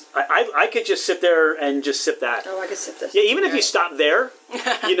 That's just, I could just sit there and just sip that. Oh, I could sip this. Yeah, even if you stop there,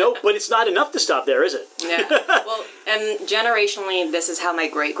 but it's not enough to stop there, is it? Yeah. Well, and generationally, this is how my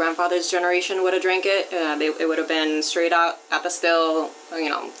great-grandfather's generation would have drank it. It would have been straight out at the still,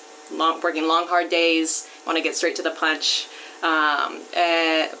 working long, hard days, want to get straight to the punch.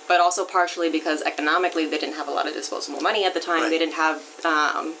 But also partially because economically they didn't have a lot of disposable money at the time. Right. They didn't have,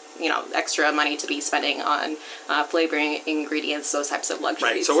 extra money to be spending on flavoring ingredients, those types of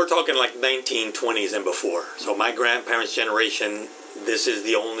luxuries. Right, so we're talking like 1920s and before. So my grandparents' generation, this is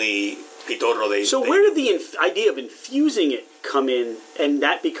the only Pitorro they... So where did the idea of infusing it come in, and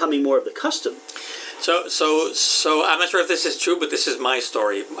that becoming more of the custom? So I'm not sure if this is true, but this is my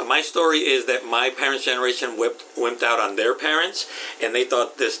story. My story is that my parents' generation wimped out on their parents, and they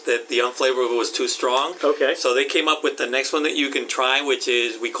thought that the unflavorable was too strong. Okay. So they came up with the next one that you can try, which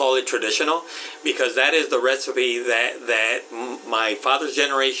is, we call it traditional, because that is the recipe that my father's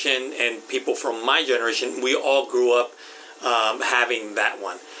generation and people from my generation, we all grew up having that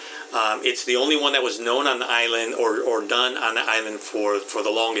one. It's the only one that was known on the island or done on the island for the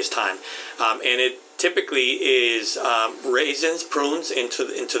longest time, and it typically is raisins, prunes into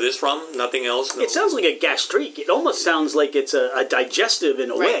this rum, nothing else. No. It sounds like a gastrique. It almost sounds like it's a digestive in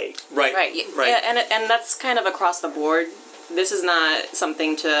a way. Right. Yeah, and that's kind of across the board. This is not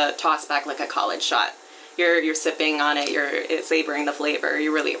something to toss back like a college shot. You're sipping on it. You're savoring the flavor.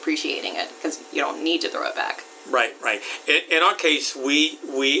 You're really appreciating it, because you don't need to throw it back. Right. In our case,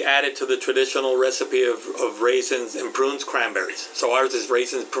 we added to the traditional recipe of raisins and prunes, cranberries. So ours is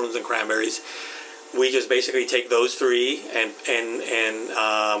raisins, prunes, and cranberries. We just basically take those three and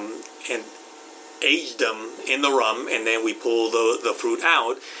age them in the rum, and then we pull the fruit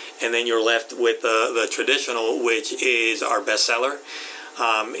out, and then you're left with the traditional, which is our bestseller.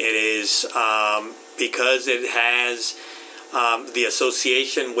 It is because it has the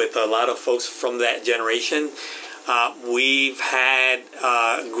association with a lot of folks from that generation. We've had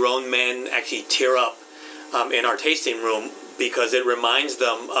grown men actually tear up in our tasting room, because it reminds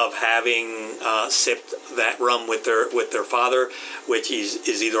them of having sipped that rum with their father, which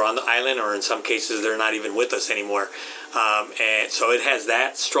is either on the island, or in some cases they're not even with us anymore. And so it has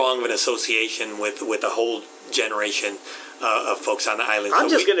that strong of an association with a whole generation of folks on the island. I'm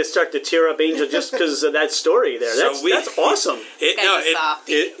just going to start to tear up, Angel, just because of that story there. That's awesome.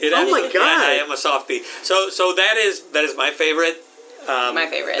 Oh my God! I am a softie. So that is my favorite. My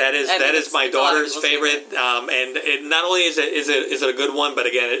favorite. That is my daughter's favorite. And it not only is it a good one, but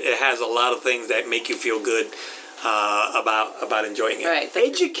again, it has a lot of things that make you feel good about enjoying it. Right.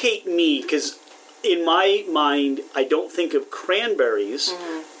 Educate me, because in my mind, I don't think of cranberries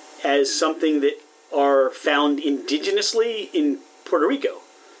as something that are found indigenously in Puerto Rico.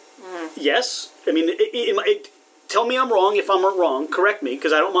 Yes? I mean, tell me I'm wrong. If I'm wrong, correct me,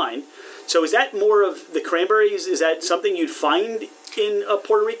 because I don't mind. So is that more of the cranberries? Is that something you'd find in a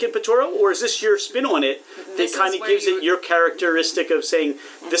Puerto Rican Pitorro? Or is this your spin on it that kind of gives it your characteristic of saying,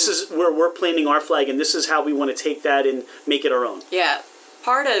 this is where we're planting our flag, and this is how we want to take that and make it our own? Yeah.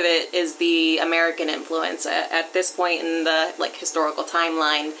 Part of it is the American influence. At this point in the historical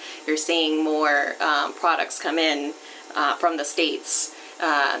timeline, you're seeing more products come in from the States.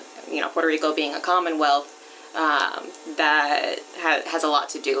 Puerto Rico being a Commonwealth, that has a lot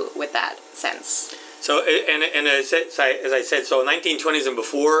to do with that sense. So, and as I said, so 1920s and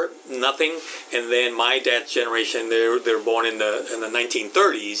before, nothing. And then my dad's generation, they're born in the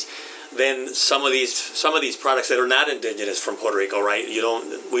 1930s. Then some of these products that are not indigenous from Puerto Rico, right?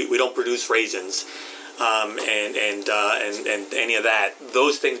 We don't produce raisins, and any of that.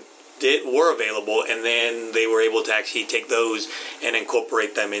 Those things were available, and then they were able to actually take those and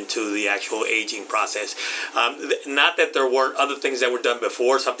incorporate them into the actual aging process. Not that there weren't other things that were done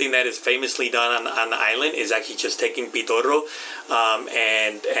before. Something that is famously done on the island is actually just taking pitorro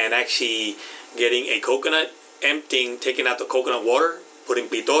and actually getting a coconut, taking out the coconut water, putting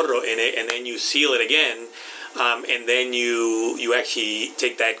pitorro in it, and then you seal it again. And then you actually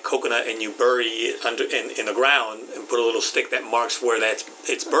take that coconut and you bury it in the ground and put a little stick that marks where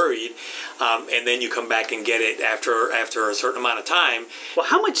it's buried, and then you come back and get it after a certain amount of time. Well,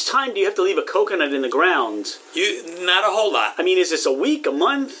 how much time do you have to leave a coconut in the ground? Not a whole lot. I mean, is this a week, a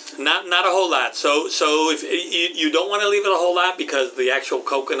month? Not a whole lot. So if you don't want to leave it a whole lot, because the actual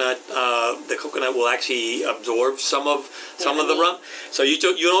coconut, will actually absorb some of the rum. So you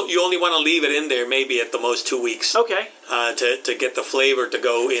only want to leave it in there maybe at the most 2 weeks. Okay. To get the flavor to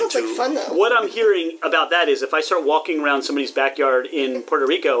go into. Sounds like fun though. What I'm hearing about that is if I start walking around somebody's backyard in Puerto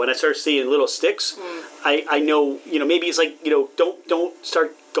Rico and I start seeing little sticks, I know, maybe it's like, don't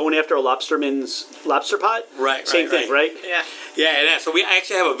start going after a lobsterman's lobster pot. Right. Same thing, right? Yeah. Yeah. So we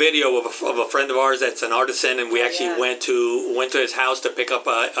actually have a video of a friend of ours that's an artisan, and we actually went to his house to pick up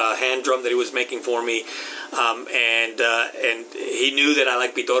a hand drum that he was making for me, and he knew that I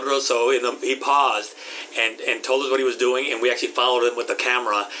like pitorro, so he paused and told us what he was doing, and we actually followed him with the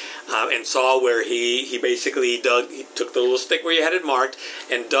camera, and saw where he basically he took the little stick where he had it marked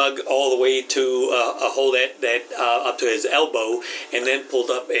and dug all the way to a hole that up to his elbow, and then pulled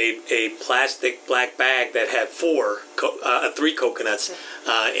up a plastic black bag that had 3 coconuts in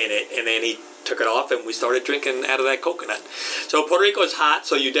it, and then he took it off and we started drinking out of that coconut. So Puerto Rico is hot,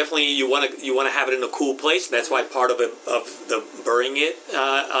 so you want to have it in a cool place. That's why part of the burying it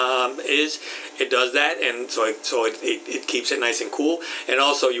is it does that, and so it keeps it nice and cool. And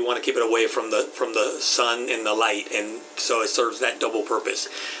also you want to keep it away from the sun and the light, and so it serves that double purpose.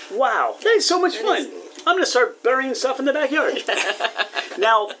 Wow, that is so much fun. I'm going to start burying stuff in the backyard.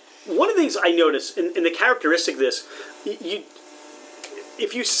 Now, one of the things I noticed in the characteristic of this,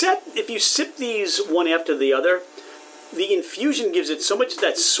 if you sip these one after the other, the infusion gives it so much of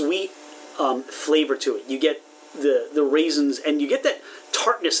that sweet flavor to it. You get the raisins, and you get that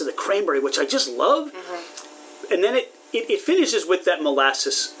tartness of the cranberry, which I just love. Mm-hmm. And then it finishes with that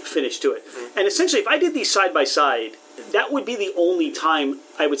molasses finish to it. Mm-hmm. And essentially, if I did these side by side, that would be the only time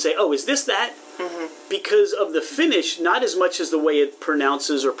I would say, oh, is this that? Mm-hmm. Because of the finish, not as much as the way it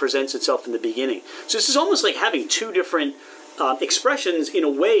pronounces or presents itself in the beginning. So this is almost like having two different expressions in a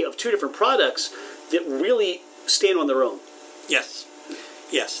way of two different products that really stand on their own. Yes.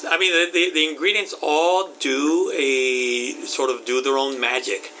 I mean, the ingredients all do their own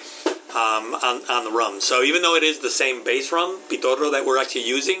magic on the rum. So even though it is the same base rum, pitorro, that we're actually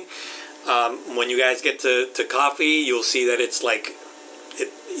using, when you guys get to coffee, you'll see that it's like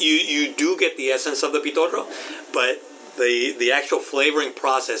you do get the essence of the pitorro, but the actual flavoring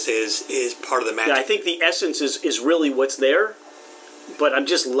process is part of the magic. Yeah, I think the essence is really what's there, but I'm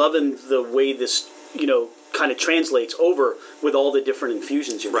just loving the way this, kind of translates over with all the different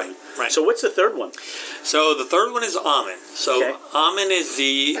infusions you're doing. Right. So what's the third one? So the third one is almond. So almond is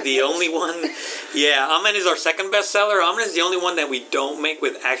the only one. Yeah, almond is our second bestseller. Almond is the only one that we don't make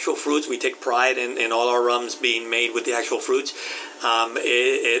with actual fruits. We take pride in all our rums being made with the actual fruits.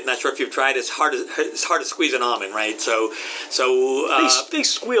 Not sure if you've tried. It's hard to squeeze an almond, right? So they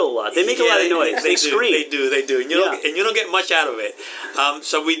squeal a lot. They make a lot of noise. They scream. They do. And you don't get much out of it.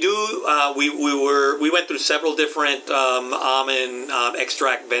 So we do. We went through several different almond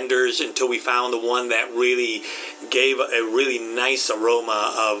extract vendors until we found the one that really gave a really nice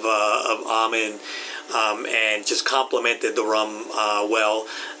aroma of almond. And just complemented the rum well,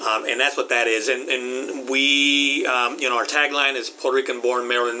 and that's what that is. And we, our tagline is Puerto Rican born,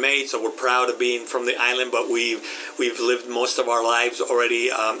 Maryland made. So we're proud of being from the island, but we've lived most of our lives already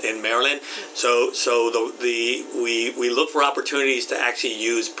in Maryland. So we look for opportunities to actually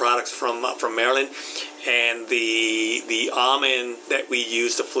use products from Maryland, and the almond that we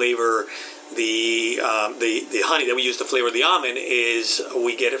use to flavor. The honey that we use to flavor the almond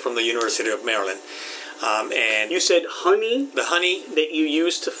we get it from the University of Maryland. And you said honey. The honey that you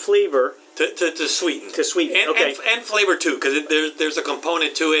use to flavor to sweeten. To sweeten. And flavor too, because there's a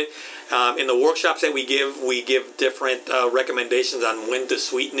component to it. In the workshops that we give different recommendations on when to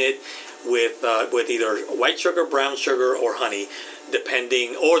sweeten it. with either white sugar, brown sugar, or honey,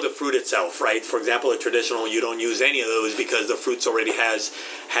 depending, or the fruit itself, right? For example, a traditional, you don't use any of those because the fruits already has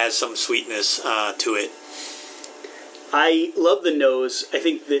some sweetness to it. I love the nose. I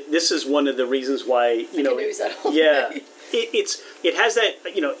think that this is one of the reasons why, it has that,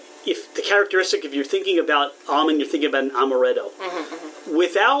 if the characteristic, if you're thinking about almond, you're thinking about an amaretto.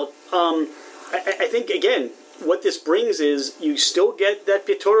 Without, I think, again, what this brings is you still get that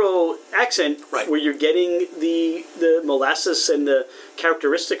Pitorro accent, right, where you're getting the molasses and the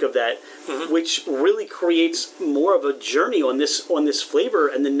characteristic of that, which really creates more of a journey on this flavor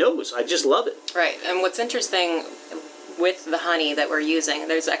and the nose. I just love it. Right, and what's interesting with the honey that we're using,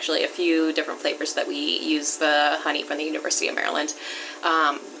 there's actually a few different flavors that we use the honey from the University of Maryland,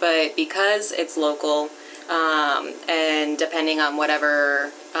 but because it's local, and depending on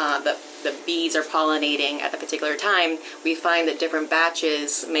whatever the bees are pollinating at the particular time, we find that different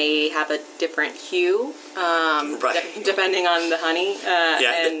batches may have a different hue, depending on the honey.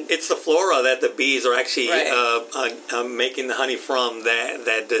 And it's the flora that the bees are actually making the honey from that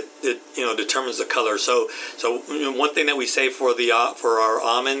determines the color. So one thing that we say for our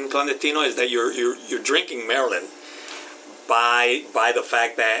almond clandestino is that you're drinking Maryland by the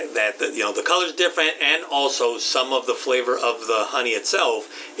fact that the color's different, and also some of the flavor of the honey itself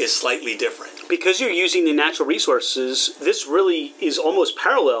is slightly different. Because you're using the natural resources, this really is almost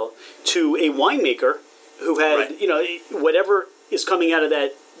parallel to a winemaker who had whatever is coming out of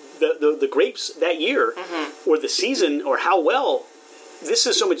that the grapes that year, or the season, or how well. This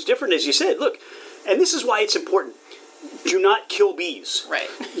is so much different, as you said. Look, and this is why it's important. Do not kill bees. Right.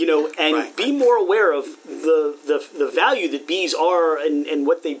 Be more aware of the value that bees are and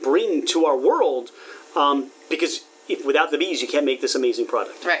what they bring to our world, because without the bees, you can't make this amazing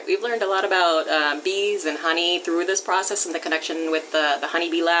product. Right. We've learned a lot about bees and honey through this process and the connection with the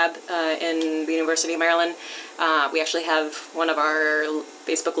Honeybee Lab in the University of Maryland. We actually have one of our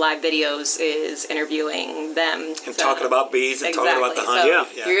Facebook Live videos is interviewing them. And talking about bees and talking about the honey. So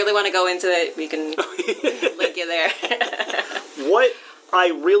if you really want to go into it, we can link you there.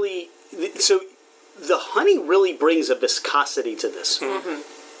 So the honey really brings a viscosity to this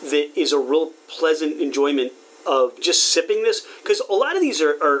that is a real pleasant enjoyment of just sipping this, because a lot of these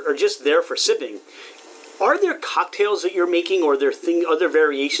are just there for sipping. Are there cocktails that you're making, or other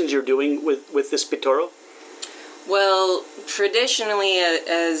variations you're doing with this Pitorro? Well, traditionally,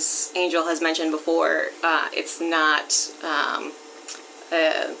 as Angel has mentioned before, it's not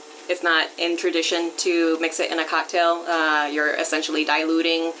in tradition to mix it in a cocktail. You're essentially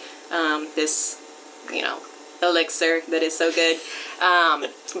diluting this, elixir that is so good.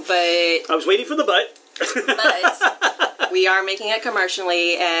 But I was waiting for the but. But we are making it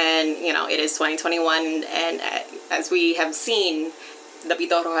commercially, and it is 2021, and as we have seen, the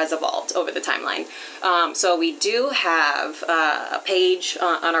Pitorro has evolved over the timeline. So we do have a page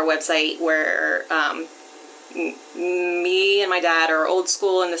on our website where me and my dad are old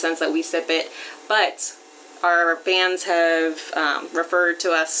school in the sense that we sip it, but our fans have referred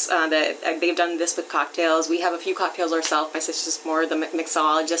to us that they've done this with cocktails. We have a few cocktails ourselves. My sister's more the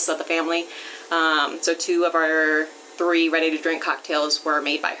mixologist of the family. So 2 of our 3 ready-to-drink cocktails were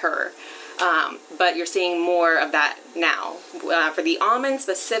made by her. But you're seeing more of that now. For the almond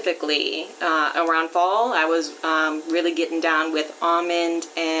specifically, around fall, I was really getting down with almond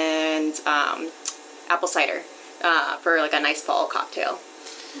and apple cider for like a nice fall cocktail.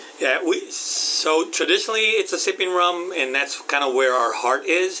 Yeah, so traditionally it's a sipping rum, and that's kind of where our heart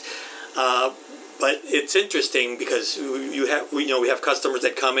is. But it's interesting because we have customers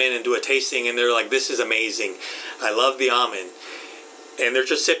that come in and do a tasting, and they're like, "This is amazing. I love the almond," and they're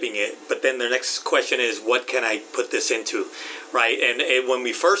just sipping it. But then their next question is, "What can I put this into?" Right? And when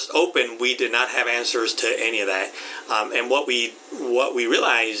we first opened, we did not have answers to any of that. And what we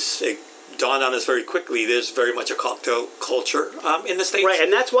realized, it dawned on us very quickly, there's very much a cocktail culture in the States. Right,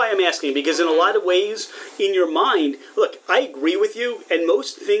 and that's why I'm asking, because in a lot of ways, in your mind, look, I agree with you, and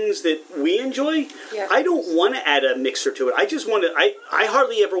most things that we enjoy, I don't want to add a mixer to it. I just want to, I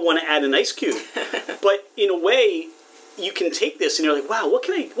hardly ever want to add an ice cube. But in a way, you can take this and you're like, wow, what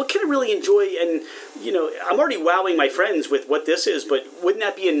can I really enjoy? And, I'm already wowing my friends with what this is, but wouldn't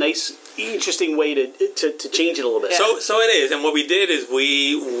that be a nice, interesting way to change it a little bit? So it is, and what we did is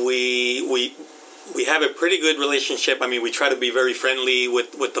we have a pretty good relationship. I mean, we try to be very friendly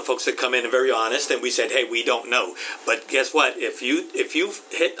with the folks that come in and very honest, and we said, hey, we don't know. But guess what? If you've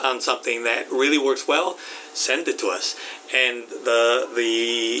hit on something that really works well, send it to us. And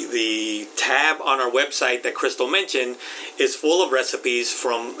the tab on our website that Crystal mentioned is full of recipes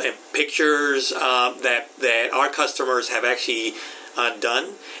from pictures that our customers have actually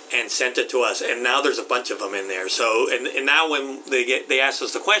done and sent it to us, and now there's a bunch of them in there. So and now when they ask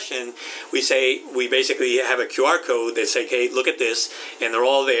us the question, we basically have a QR code that say, "Hey, look at this," and they're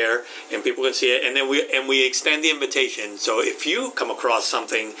all there, and people can see it. And then we extend the invitation. So if you come across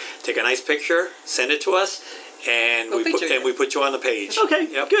something, take a nice picture, send it to us, and we put you on the page. Okay,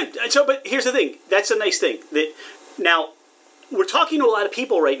 good. So, but here's the thing. That's a nice thing. That now we're talking to a lot of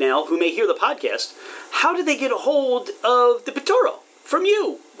people right now who may hear the podcast. How do they get a hold of the Pitorro from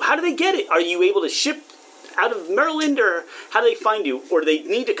you? How do they get it? Are you able to ship out of Maryland, or how do they find you? Or do they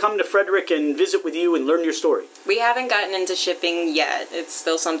need to come to Frederick and visit with you and learn your story? We haven't gotten into shipping yet. It's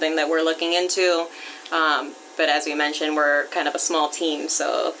still something that we're looking into. But as we mentioned, we're kind of a small team,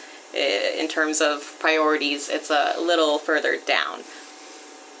 so in terms of priorities, it's a little further down.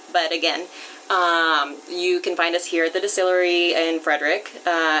 But again, you can find us here at the distillery in Frederick,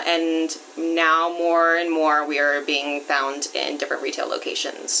 and now more and more we are being found in different retail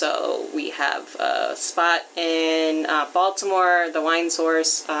locations. So we have a spot in Baltimore, the Wine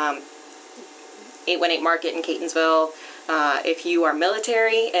Source, 818 Market in Catonsville. If you are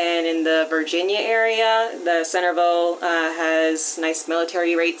military and in the Virginia area, the Centerville has nice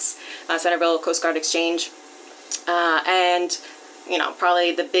military rates, Centerville Coast Guard Exchange, and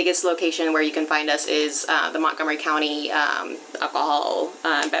probably the biggest location where you can find us is the Montgomery County alcohol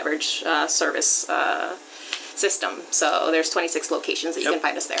and beverage service system. So there's 26 locations that you can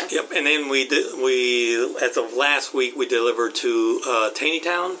find us there. Yep, and then we as of last week, we delivered to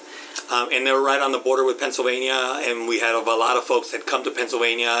Taneytown, and they were right on the border with Pennsylvania, and we had a lot of folks that come to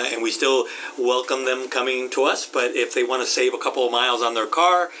Pennsylvania, and we still welcome them coming to us, but if they want to save a couple of miles on their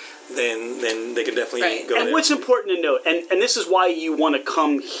car, then they can definitely go there. And what's important to note, and this is why you want to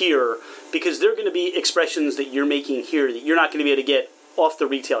come here, because there are going to be expressions that you're making here that you're not going to be able to get off the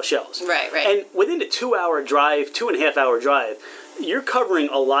retail shelves. Right. And within a 2.5-hour drive, you're covering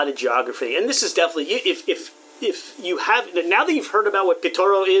a lot of geography. And this is definitely, if you have, now that you've heard about what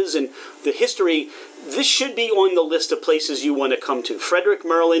Pitorro is and the history, this should be on the list of places you want to come to. Frederick,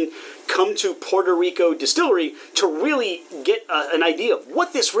 Maryland, come to Puerto Rico Distillery to really get an idea of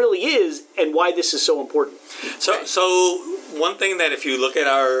what this really is and why this is so important. So one thing that if you look at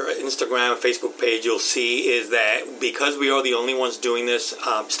our Instagram and Facebook page, you'll see is that because we are the only ones doing this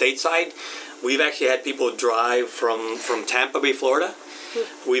stateside, we've actually had people drive from Tampa Bay, Florida.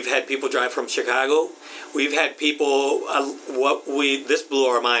 We've had people drive from Chicago. We've had people. This blew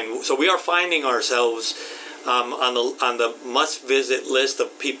our mind. So we are finding ourselves on the must-visit list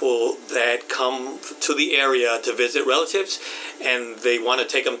of people that come to the area to visit relatives, and they want to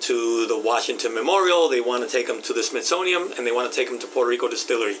take them to the Washington Memorial, they want to take them to the Smithsonian, and they want to take them to Puerto Rico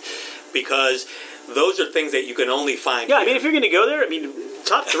Distillery, because those are things that you can only find here. I mean, if you're going to go there,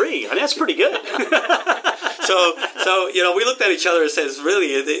 top 3. That's pretty good. So we looked at each other and says,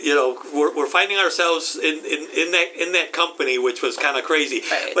 really, we're finding ourselves in that company, which was kind of crazy.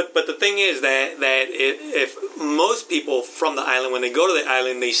 Right. But the thing is that if most people from the island, when they go to the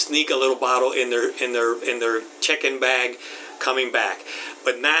island, they sneak a little bottle in their check-in bag coming back.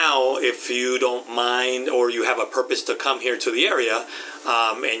 But now, if you don't mind or you have a purpose to come here to the area,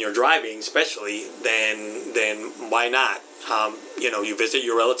 and you're driving especially, then why not? You visit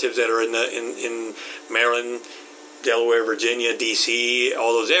your relatives that are in Maryland, Delaware, Virginia, D.C.,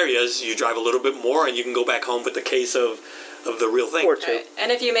 all those areas. You drive a little bit more, and you can go back home with the case of the real thing. Right.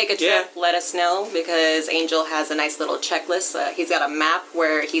 And if you make a trip, let us know, because Angel has a nice little checklist. He's got a map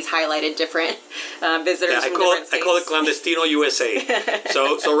where he's highlighted different visitors from different states. I call it Clandestino USA.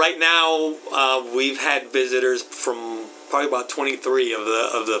 So right now we've had visitors from probably about 23 of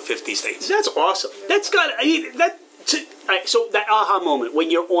the 50 states. That's awesome. That's got. So that aha moment when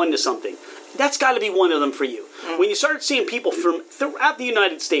you're on to something, that's got to be one of them for you. Mm-hmm. When you start seeing people from throughout the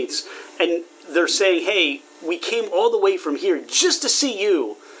United States and they're saying, hey, we came all the way from here just to see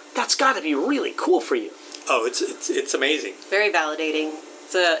you, that's got to be really cool for you. Oh, it's amazing. Very validating.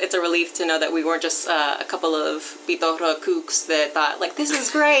 It's a relief to know that we weren't just a couple of Pitorro kooks that thought, this is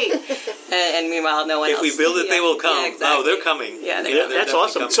great. and meanwhile, no one else. If we build it, they will come. Yeah, exactly. Oh, they're coming. Yeah, that's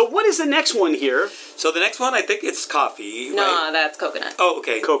awesome. Coming. So what is the next one here? So the next one, I think it's coffee. No, right? that's coconut. Oh,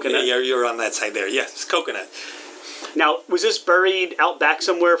 okay. Coconut. Yeah, you're on that side there. Yes, it's coconut. Now, was this buried out back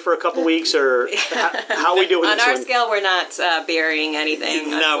somewhere for a couple weeks, or how are we doing on this our one? scale, we're not burying anything,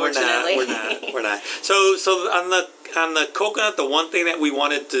 no, unfortunately. we're not. So on the coconut, the one thing that we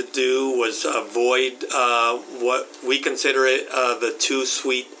wanted to do was avoid what we consider it the too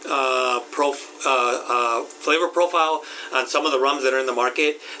sweet flavor profile on some of the rums that are in the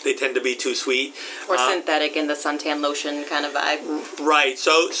market. They tend to be too sweet or synthetic in the suntan lotion kind of vibe. Right.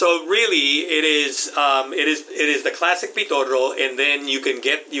 So really, it is the classic pitorro, and then you can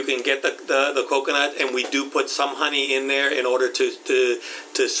get the coconut, and we do put some honey in there in order to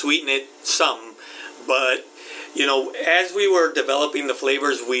sweeten it some, but. As we were developing the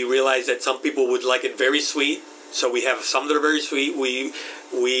flavors, we realized that some people would like it very sweet. So we have some that are very sweet. We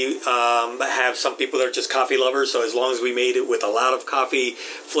have some people that are just coffee lovers. So as long as we made it with a lot of coffee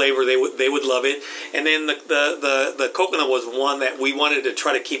flavor, they would love it. And then the coconut was one that we wanted to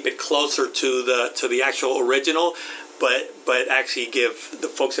try to keep it closer to the actual original. But actually give the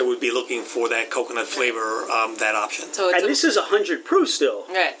folks that would be looking for that coconut flavor that option. So this is 100 proof still.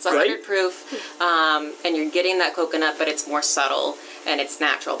 Right, it's 100 proof, and you're getting that coconut, but it's more subtle and it's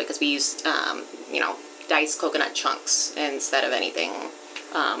natural because we used, diced coconut chunks instead of anything,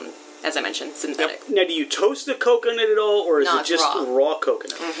 as I mentioned, synthetic. Yep. Now, do you toast the coconut at all, or is it just raw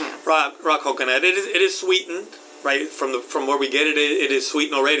coconut? Mm-hmm. Raw coconut. It is sweetened. Right, from where we get it, it is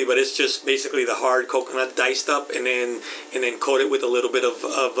sweetened already, but it's just basically the hard coconut diced up and then coat it with a little bit of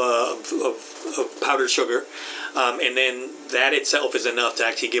powdered sugar, and then that itself is enough to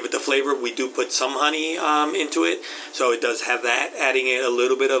actually give it the flavor. We do put some honey into it, so it does have that, adding in a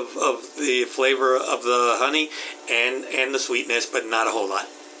little bit of the flavor of the honey and the sweetness, but not a whole lot.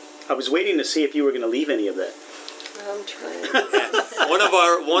 I was waiting to see if you were going to leave any of that. I'm trying. One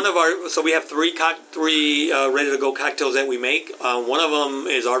of our. So we have three ready to go cocktails that we make. One of them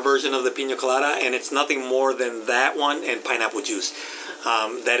is our version of the pina colada, and it's nothing more than that one and pineapple juice.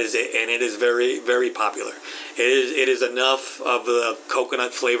 That is it, and it is very, very popular. It is enough of the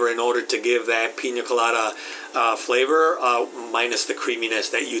coconut flavor in order to give that pina colada flavor, minus the creaminess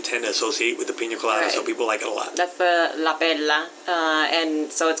that you tend to associate with the pina colada. Right. So people like it a lot. That's the La Perla,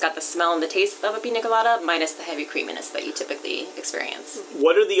 and so it's got the smell and the taste of a pina colada, minus the heavy creaminess that you typically experience.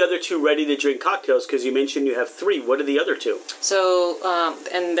 What are the other two ready-to-drink cocktails? Because you mentioned you have three. What are the other two? So,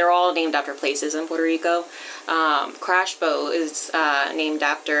 and they're all named after places in Puerto Rico. Crash Boat is named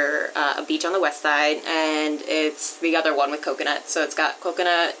after a beach on the west side, and it's the other one with coconut. So it's got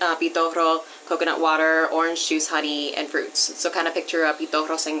coconut pitorro, coconut water, orange juice, honey, and fruits. So kind of picture a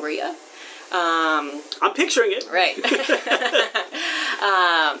pitorro sangria. I'm picturing it. Right.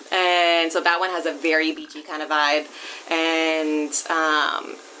 And so that one has a very beachy kind of vibe. And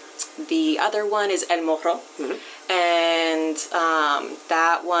the other one is El Morro. Mm-hmm. And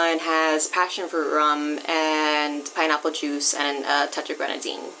that one has passion fruit rum and pineapple juice and a touch of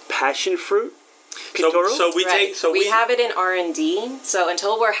grenadine. Passion fruit? So we we have it in R&D. So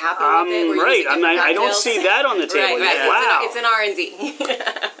until we're happy with it, we're right. I don't see that on the table yet. Right. Wow. It's in R&D.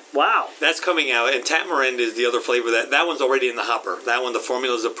 Wow. That's coming out. And tamarind is the other flavor that one's already in the hopper. That one, the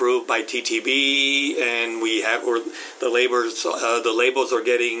formula is approved by TTB, and the labels are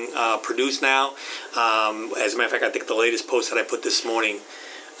getting produced now. As a matter of fact, I think the latest post that I put this morning.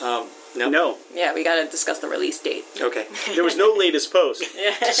 No. Yeah, we got to discuss the release date. Okay. There was no latest post.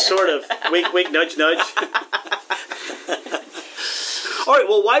 Just sort of wink, wink, nudge, nudge. All right.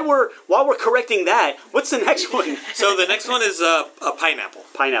 Well, while we're correcting that, what's the next one? So the next one is a pineapple.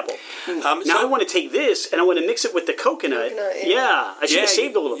 Pineapple. Now I want to take this and I want to mix it with the coconut. Yeah, I should have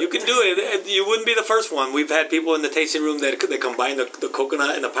saved a little bit. You can do it. You wouldn't be the first one. We've had people in the tasting room that combine the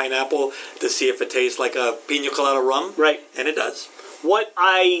coconut and the pineapple to see if it tastes like a pina colada rum. Right. And it does. What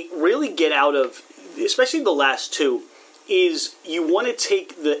I really get out of, especially the last two, is you want to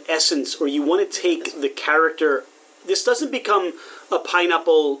take the essence or you want to take the character. This doesn't become a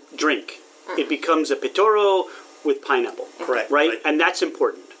pineapple drink. It becomes a pitorro with pineapple. Correct. Right? And that's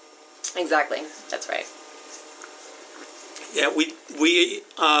important. Exactly. That's right. Yeah, we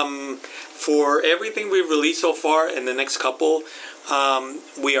for everything we've released so far and the next couple,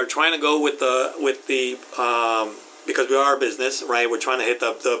 we are trying to go with the because we are a business, right? We're trying to hit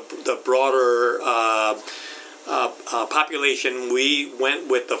the broader population. We went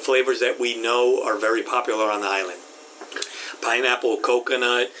with the flavors that we know are very popular on the island: pineapple,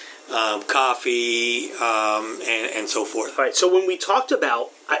 coconut, coffee, and so forth. All right. So when we talked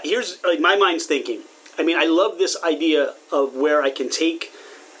about, here's my mind's thinking. I mean, I love this idea of where I can take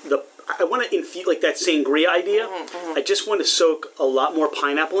I want to infuse like that sangria idea. Mm-hmm. I just want to soak a lot more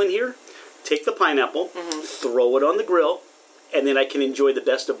pineapple in here. Take the pineapple, throw it on the grill, and then I can enjoy the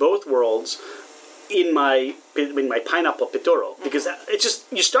best of both worlds in my pineapple pitoro, because it's just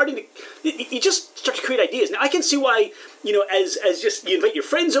you just start to create ideas. Now I can see why, as just you invite your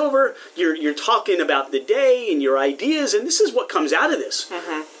friends over, you're talking about the day and your ideas, and this is what comes out of this.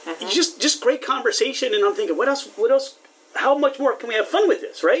 Just great conversation, and I'm thinking, what else? How much more can we have fun with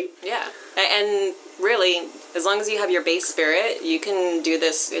this, right? Yeah, and really, as long as you have your base spirit, you can do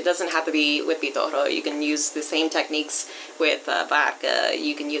this. It doesn't have to be with pitoro. You can use the same techniques with vaca.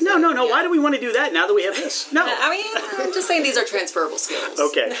 You can use... No. Why do we want to do that now that we have this? No. I mean, I'm just saying these are transferable skills.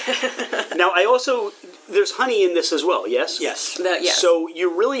 Okay. Now, there's honey in this as well, yes? Yes. Yes. So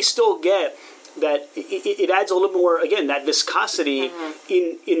you really still get that, it adds a little more, again, that viscosity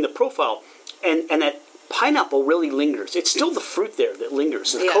in the profile, and that pineapple really lingers. It's still the fruit there that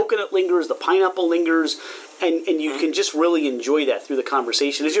lingers. The coconut lingers, the pineapple lingers, and you can just really enjoy that through the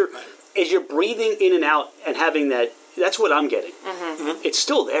conversation. As you're breathing in and out and having that, that's what I'm getting. It's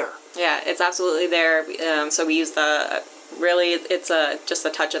still there. Yeah, it's absolutely there. So we use it's just a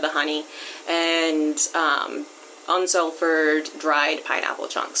touch of the honey and unsulfured dried pineapple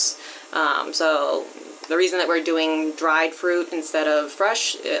chunks. So the reason that we're doing dried fruit instead of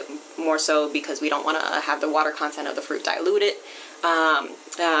fresh, more so because we don't want to have the water content of the fruit diluted,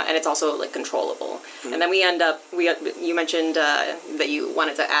 and it's also like controllable. And then we end up. You mentioned that you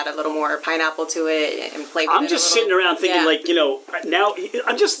wanted to add a little more pineapple to it and play with it. I'm just sitting around thinking now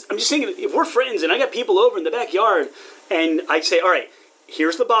I'm just thinking, if we're friends and I got people over in the backyard and I say, all right,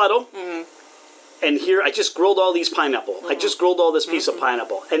 here's the bottle. And here, I just grilled all these pineapple. I just grilled all this piece of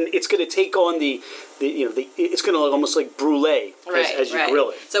pineapple, and it's going to take on it's going to look almost like brulee as you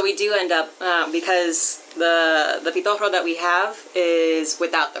grill it. So we do end up because the pitoro that we have is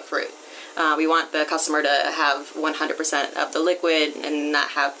without the fruit. We want the customer to have 100% of the liquid and not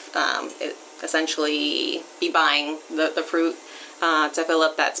have essentially be buying the fruit to fill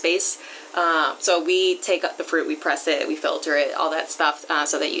up that space. So we take up the fruit, we press it, we filter it, all that stuff,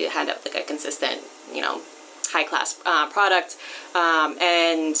 so that you end up like a consistent, high-class product.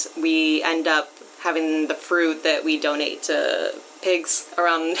 And we end up having the fruit that we donate to pigs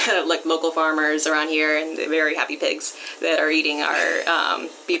around, like local farmers around here, and very happy pigs that are eating our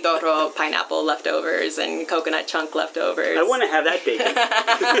pitoro pineapple leftovers and coconut chunk leftovers. I want to have that bacon.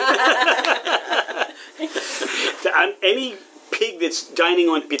 Any pig that's dining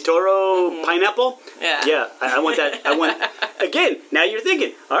on pitoro pineapple, I want that. Again, now you're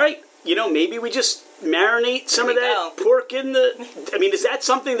thinking, all right, maybe we just marinate some of that pork in is that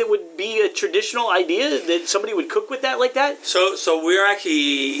something that would be a traditional idea that somebody would cook with that like that? So we're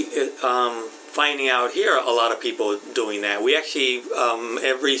actually finding out here a lot of people doing that. We actually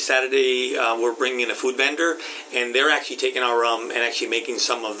every Saturday we're bringing in a food vendor, and they're actually taking our rum and actually making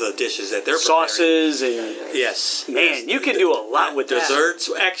some of the dishes that they're sauces preparing. Yes, you can do a lot with desserts.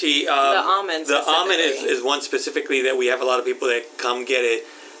 Actually, the almond. The almond is one specifically that we have a lot of people that come get it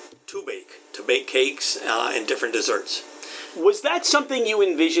to bake cakes and different desserts. Was that something you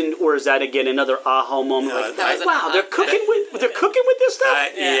envisioned, or is that again another aha moment? They're cooking with this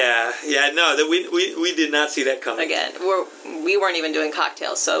stuff. We did not see that coming. Again, we weren't even doing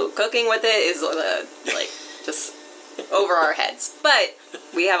cocktails, so cooking with it is just over our heads. But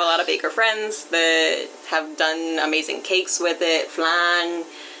we have a lot of baker friends that have done amazing cakes with it, flan,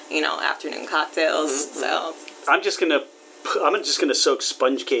 afternoon cocktails. So I'm just gonna soak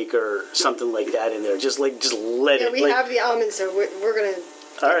sponge cake or something like that in there. Just let it. Yeah, we have the almonds, so we're gonna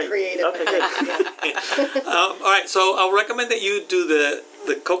get creative. Okay, good. All right, so I'll recommend that you do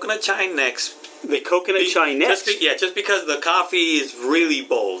the coconut chai next. The coconut chai next. Just because the coffee is really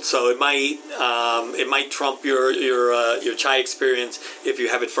bold, so it might trump your chai experience if you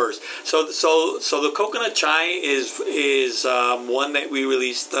have it first. So the coconut chai is one that we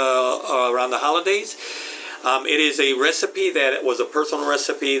released around the holidays. It is a recipe that was a personal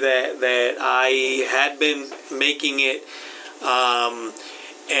recipe that I had been making it,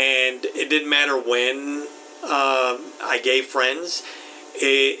 and it didn't matter when I gave friends.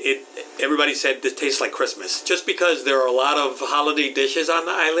 Everybody said this tastes like Christmas, just because there are a lot of holiday dishes on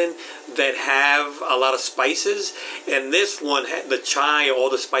the island that have a lot of spices, and this one had the chai, all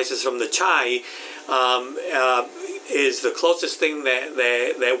the spices from the chai. Is the closest thing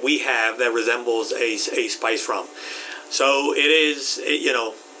that we have that resembles a spice rum. So it is,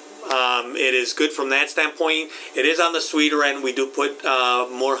 it is good from that standpoint. It is on the sweeter end. We do put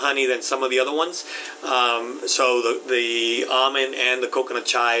more honey than some of the other ones. So the almond and the coconut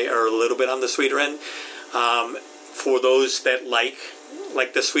chai are a little bit on the sweeter end for those that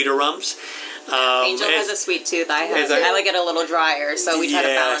like the sweeter rums. Angel has a sweet tooth. I like it a little drier, so we try to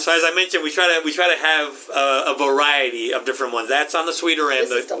balance. So as I mentioned, we try to have a variety of different ones. That's on the sweeter end.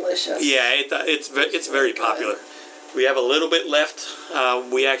 This is delicious. Yeah, it's very popular. We have a little bit left.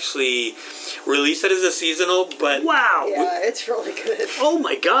 We actually released it as a seasonal, but wow, yeah, it's really good. Oh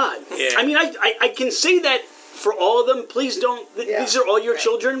my God! Yeah. I mean, I can say that for all of them. Please don't. These are all your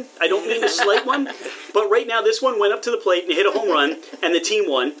children. I don't mean to slight one, but right now this one went up to the plate and hit a home run, and the team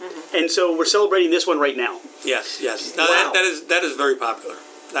won, and so we're celebrating this one right now. Yes. No, wow. that is very popular.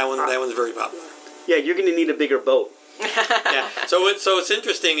 That one's very popular. Yeah, you're going to need a bigger boat. Yeah. So what's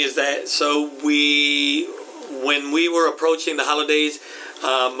interesting is that when we were approaching the holidays,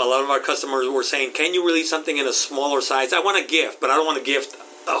 a lot of our customers were saying, "Can you release something in a smaller size? I want a gift, but I don't want to gift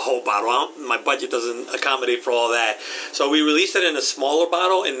a whole bottle. My budget doesn't accommodate for all that." So we released it in a smaller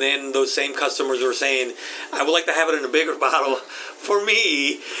bottle, and then those same customers were saying, "I would like to have it in a bigger bottle for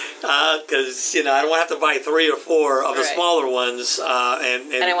me, because I don't want to have to buy 3 or 4 of the smaller ones."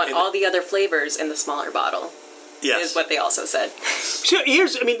 And I want all the other flavors in the smaller bottle. Yes. Is what they also said. So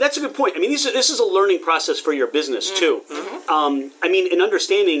that's a good point. I mean, this is a learning process for your business too. Mm-hmm. I mean, in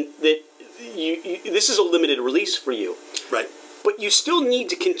understanding that this is a limited release for you. Right. But you still need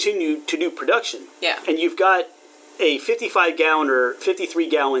to continue to do production. Yeah. And you've got a 55-gallon or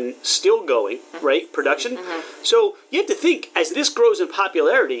 53-gallon still going, right, production. Mm-hmm. So you have to think, as this grows in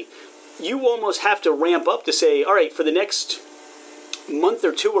popularity, you almost have to ramp up to say, all right, for the next month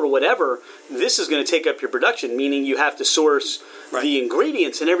or 2 or whatever, this is going to take up your production, meaning you have to source the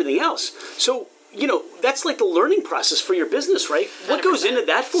ingredients and everything else. So, that's like the learning process for your business, right? 100%. What goes into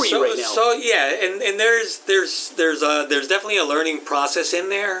that for you right now? So yeah, and there's definitely a learning process in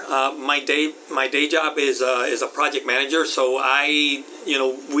there. My day job is a project manager, so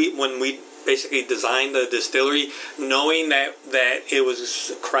when we basically designed the distillery, knowing that it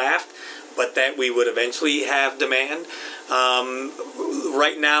was craft, but that we would eventually have demand.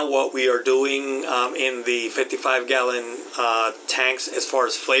 Right now, what we are doing in the 55-gallon tanks, as far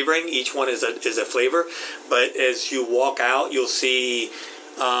as flavoring, each one is a flavor. But as you walk out, you'll see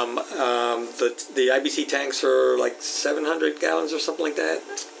the IBC tanks are like 700 gallons or something like that.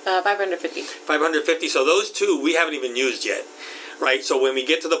 550. 550. So those 2 we haven't even used yet. Right, so when we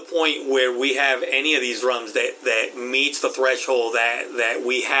get to the point where we have any of these rums that meets the threshold that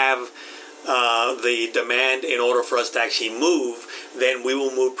we have the demand in order for us to actually move, then we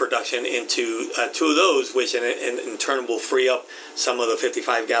will move production into 2 of those, which in turn will free up some of the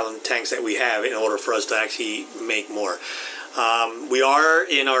 55-gallon tanks that we have in order for us to actually make more. We are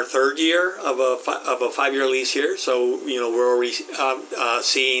in our 3rd year of a 5-year lease here, so we're already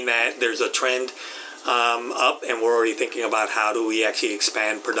seeing that there's a trend up, and we're already thinking about how do we actually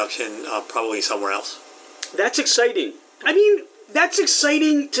expand production probably somewhere else. That's exciting. I mean, that's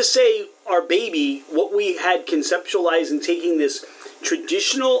exciting to say our baby, what we had conceptualized and taking this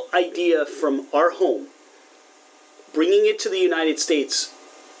traditional idea from our home, bringing it to the United States.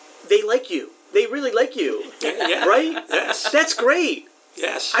 They like you. They really like you. Yeah. Right? Yes. That's great.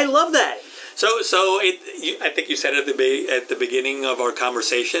 Yes. I love that. So I think you said at the beginning of our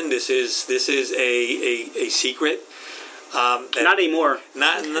conversation, this is a secret. Not anymore.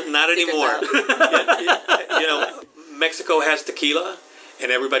 Not anymore. Mexico has tequila,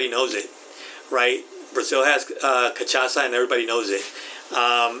 and everybody knows it, right? Brazil has cachaça, and everybody knows it.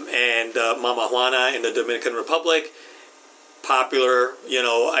 And Mama Juana in the Dominican Republic, popular,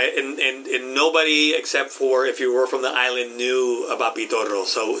 and nobody except for if you were from the island knew about Pitorro.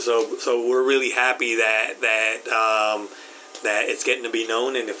 So we're really happy that it's getting to be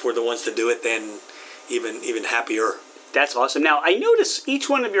known, and if we're the ones to do it, then even happier. That's awesome. Now I notice each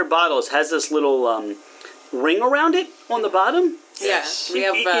one of your bottles has this little ring around it on the bottom. Yes, we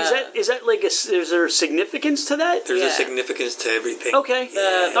have. Is that like is there significance to that? There's a significance to everything. Okay,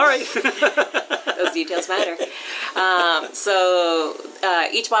 all right. Those details matter. So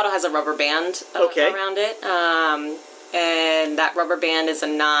each bottle has a rubber band around it, and that rubber band is a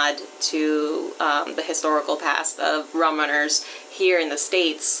nod to the historical past of rum runners here in the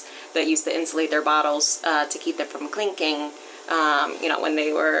States that used to insulate their bottles to keep them from clinking. When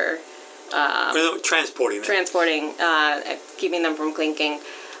they were. Transporting, keeping them from clinking.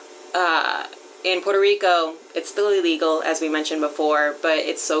 In Puerto Rico, it's still illegal, as we mentioned before, but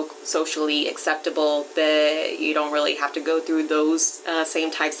it's so socially acceptable that you don't really have to go through those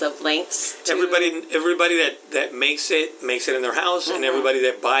same types of lengths. Everybody that makes it in their house, and everybody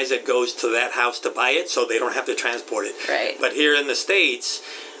that buys it goes to that house to buy it, so they don't have to transport it. Right. But here in the States,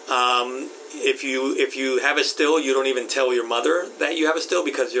 If you have a still, you don't even tell your mother that you have a still,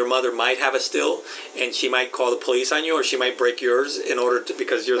 because your mother might have a still, and she might call the police on you, or she might break yours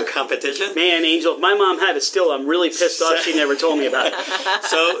because you're the competition. Man, Angel, if my mom had a still, I'm really pissed off she never told me about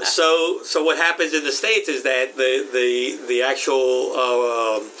it. So what happens in the States is that the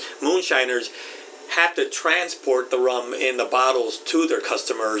actual moonshiners have to transport the rum in the bottles to their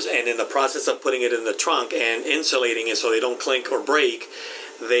customers, and in the process of putting it in the trunk and insulating it so they don't clink or break,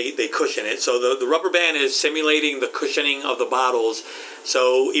 they cushion it. So the rubber band is simulating the cushioning of the bottles.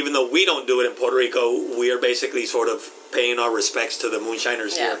 So even though we don't do it in Puerto Rico, we are basically sort of paying our respects to the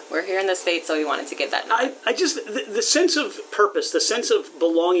moonshiners here. Yeah, we're here in the States, so we wanted to give that nod. I just, the sense of purpose, the sense of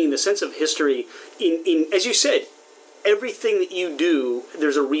belonging, the sense of history, in as you said, everything that you do,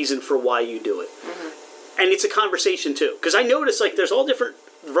 there's a reason for why you do it. Mm-hmm. And it's a conversation, too. Because I noticed, like, there's all different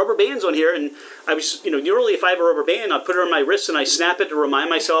rubber bands on here, and I was, normally if I have a rubber band, I put it on my wrist and I snap it to remind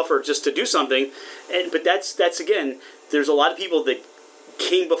myself or just to do something. But that's again, there's a lot of people that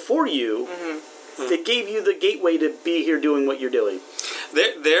came before you that gave you the gateway to be here doing what you're doing.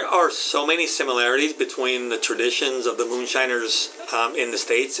 There are so many similarities between the traditions of the moonshiners in the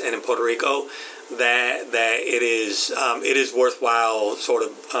States and in Puerto Rico that it is worthwhile sort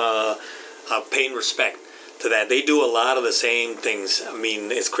of paying respect to that. They do a lot of the same things. I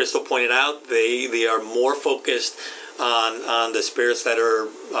mean, as Crystal pointed out, they are more focused on the spirits that are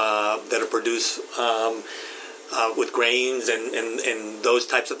produced with grains and those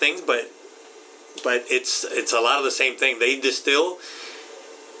types of things, but it's a lot of the same thing. They distill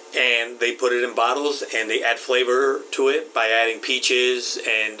and they put it in bottles and they add flavor to it by adding peaches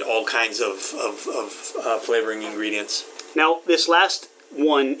and all kinds of flavoring ingredients. Now, this last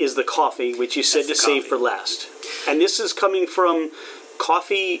one is the coffee, which you said to save for last. And this is coming from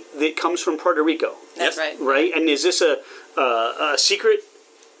coffee that comes from Puerto Rico. That's right. Right? And is this a secret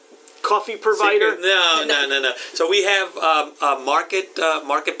coffee provider? No. So we have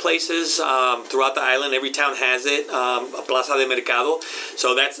marketplaces throughout the island. Every town has it. A Plaza de Mercado.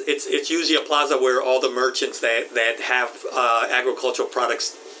 So it's usually a plaza where all the merchants that have agricultural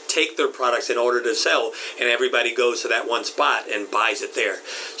products take their products in order to sell, and everybody goes to that one spot and buys it there.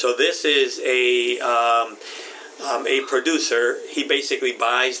 So this is a producer. He basically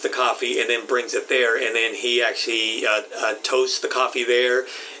buys the coffee and then brings it there, and then he actually toasts the coffee there,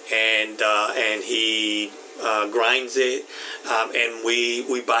 and he grinds it, and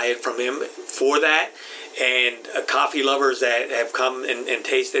we buy it from him for that. And coffee lovers that have come and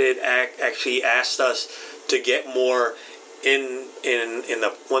tasted it actually asked us to get more in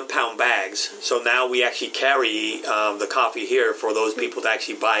the 1 pound bags. So now we actually carry the coffee here for those people to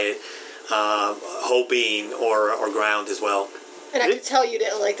actually buy it whole bean or ground as well. And I can tell you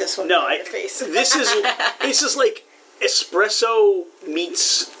didn't like this one. No, your face. This is like espresso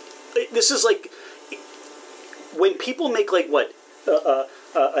meets. This is like when people make like what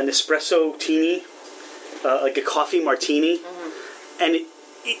an espresso tini, like a coffee martini, and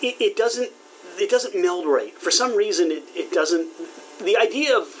it doesn't meld right. For some reason, it doesn't. The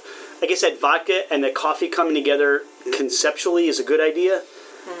idea of, like I said, vodka and the coffee coming together conceptually is a good idea.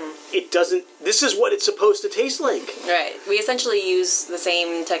 It doesn't. This is what it's supposed to taste like. Right. We essentially use the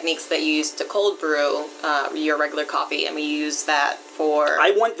same techniques that you use to cold brew your regular coffee, and we use that for.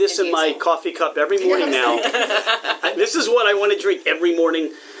 I want this in my coffee cup every morning now. This is what I want to drink every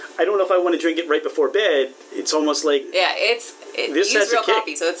morning. I don't know if I want to drink it right before bed. It's almost like this has real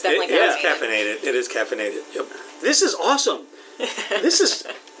coffee, so it's definitely caffeinated. It is caffeinated. Yep. This is awesome. This is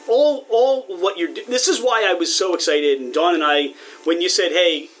all what you're. This is why I was so excited. And Dawn and I, when you said,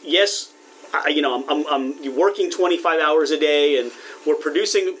 "Hey, yes, I'm working 25 hours a day, and we're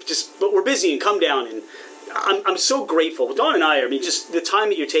producing but we're busy and come down." And I'm so grateful. Dawn and I just the time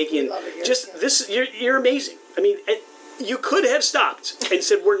that you're taking, you're amazing. I mean. You could have stopped and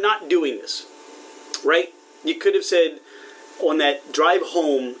said, we're not doing this, right? You could have said, on that drive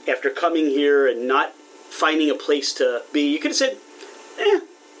home after coming here and not finding a place to be, you could have said,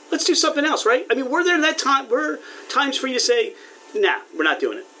 let's do something else, right? I mean, were there times for you to say, nah, we're not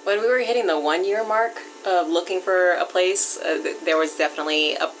doing it? When we were hitting the 1 year mark of looking for a place, there was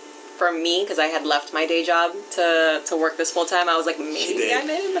definitely for me, because I had left my day job to work this full time, I was like, maybe I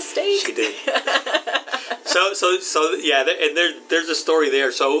made a mistake. She did. So yeah, and there's a story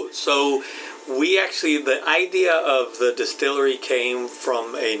there. So we actually, the idea of the distillery came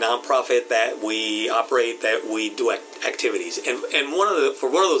from a nonprofit that we operate, that we do activities, and for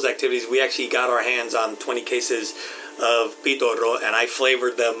one of those activities, we actually got our hands on 20 cases of pitorro, and I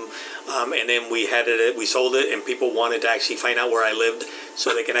flavored them. And then we sold it, and people wanted to actually find out where I lived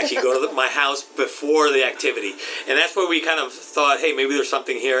so they can actually go to my house before the activity. And that's where we kind of thought, hey, maybe there's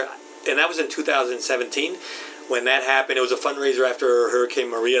something here. And that was in 2017 when that happened. It was a fundraiser after Hurricane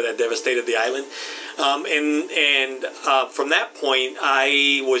Maria that devastated the island. From that point,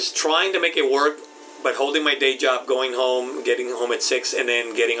 I was trying to make it work, but holding my day job, going home, getting home at 6, and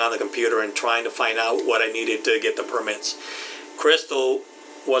then getting on the computer and trying to find out what I needed to get the permits. Crystal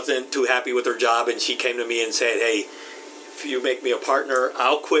wasn't too happy with her job, and she came to me and said, hey, if you make me a partner,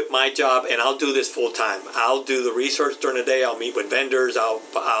 I'll quit my job and I'll do this full time. I'll do the research during the day. I'll meet with vendors.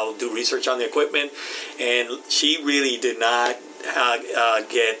 I'll do research on the equipment. And she really did not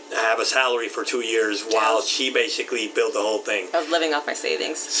have a salary for 2 years while she basically built the whole thing. I was living off my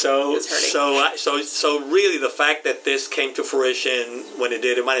savings. So really the fact that this came to fruition when it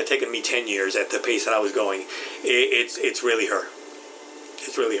did, it might have taken me 10 years at the pace that I was going. It's really her.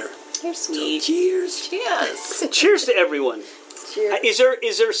 It's really her. You're sweet. So, cheers. Cheers. Cheers to everyone. Cheers.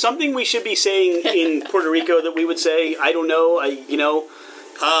 Is there something we should be saying in Puerto Rico that we would say? I don't know.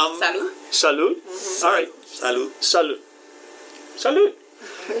 Salud. Salud. Mm-hmm. All right. Salud. Salud. Salud.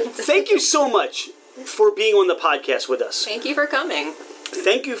 Thank you so much for being on the podcast with us. Thank you for coming.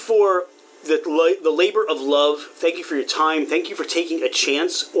 Thank you for the labor of love. Thank you for your time. Thank you for taking a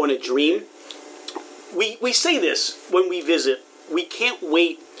chance on a dream. We say this when we visit. We can't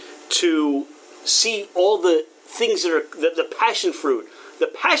wait to see all the things that are the passion fruit, the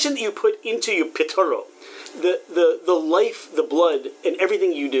passion that you put into your pitorro, the life, the blood, and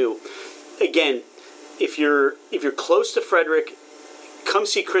everything you do. Again, if you're close to Frederick, come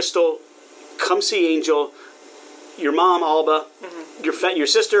see Crystal, come see Angel, your mom Alba, your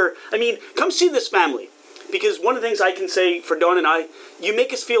sister. I mean, come see this family, because one of the things I can say for Dawn and I, you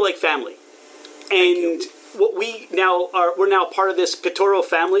make us feel like family, and what we're now part of this pitorro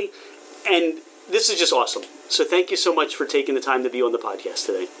family, and this is just awesome. So thank you so much for taking the time to be on the podcast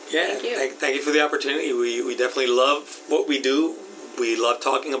today. Yeah, thank you. Thank you for the opportunity. We definitely love what we do. We love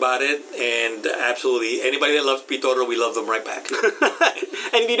talking about it, and absolutely anybody that loves pitorro, we love them right back.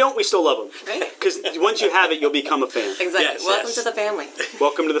 And if you don't, we still love them. Right. Because once you have it, you'll become a fan. Exactly. Yes, Welcome yes. to the family.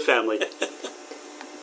 Welcome to the family.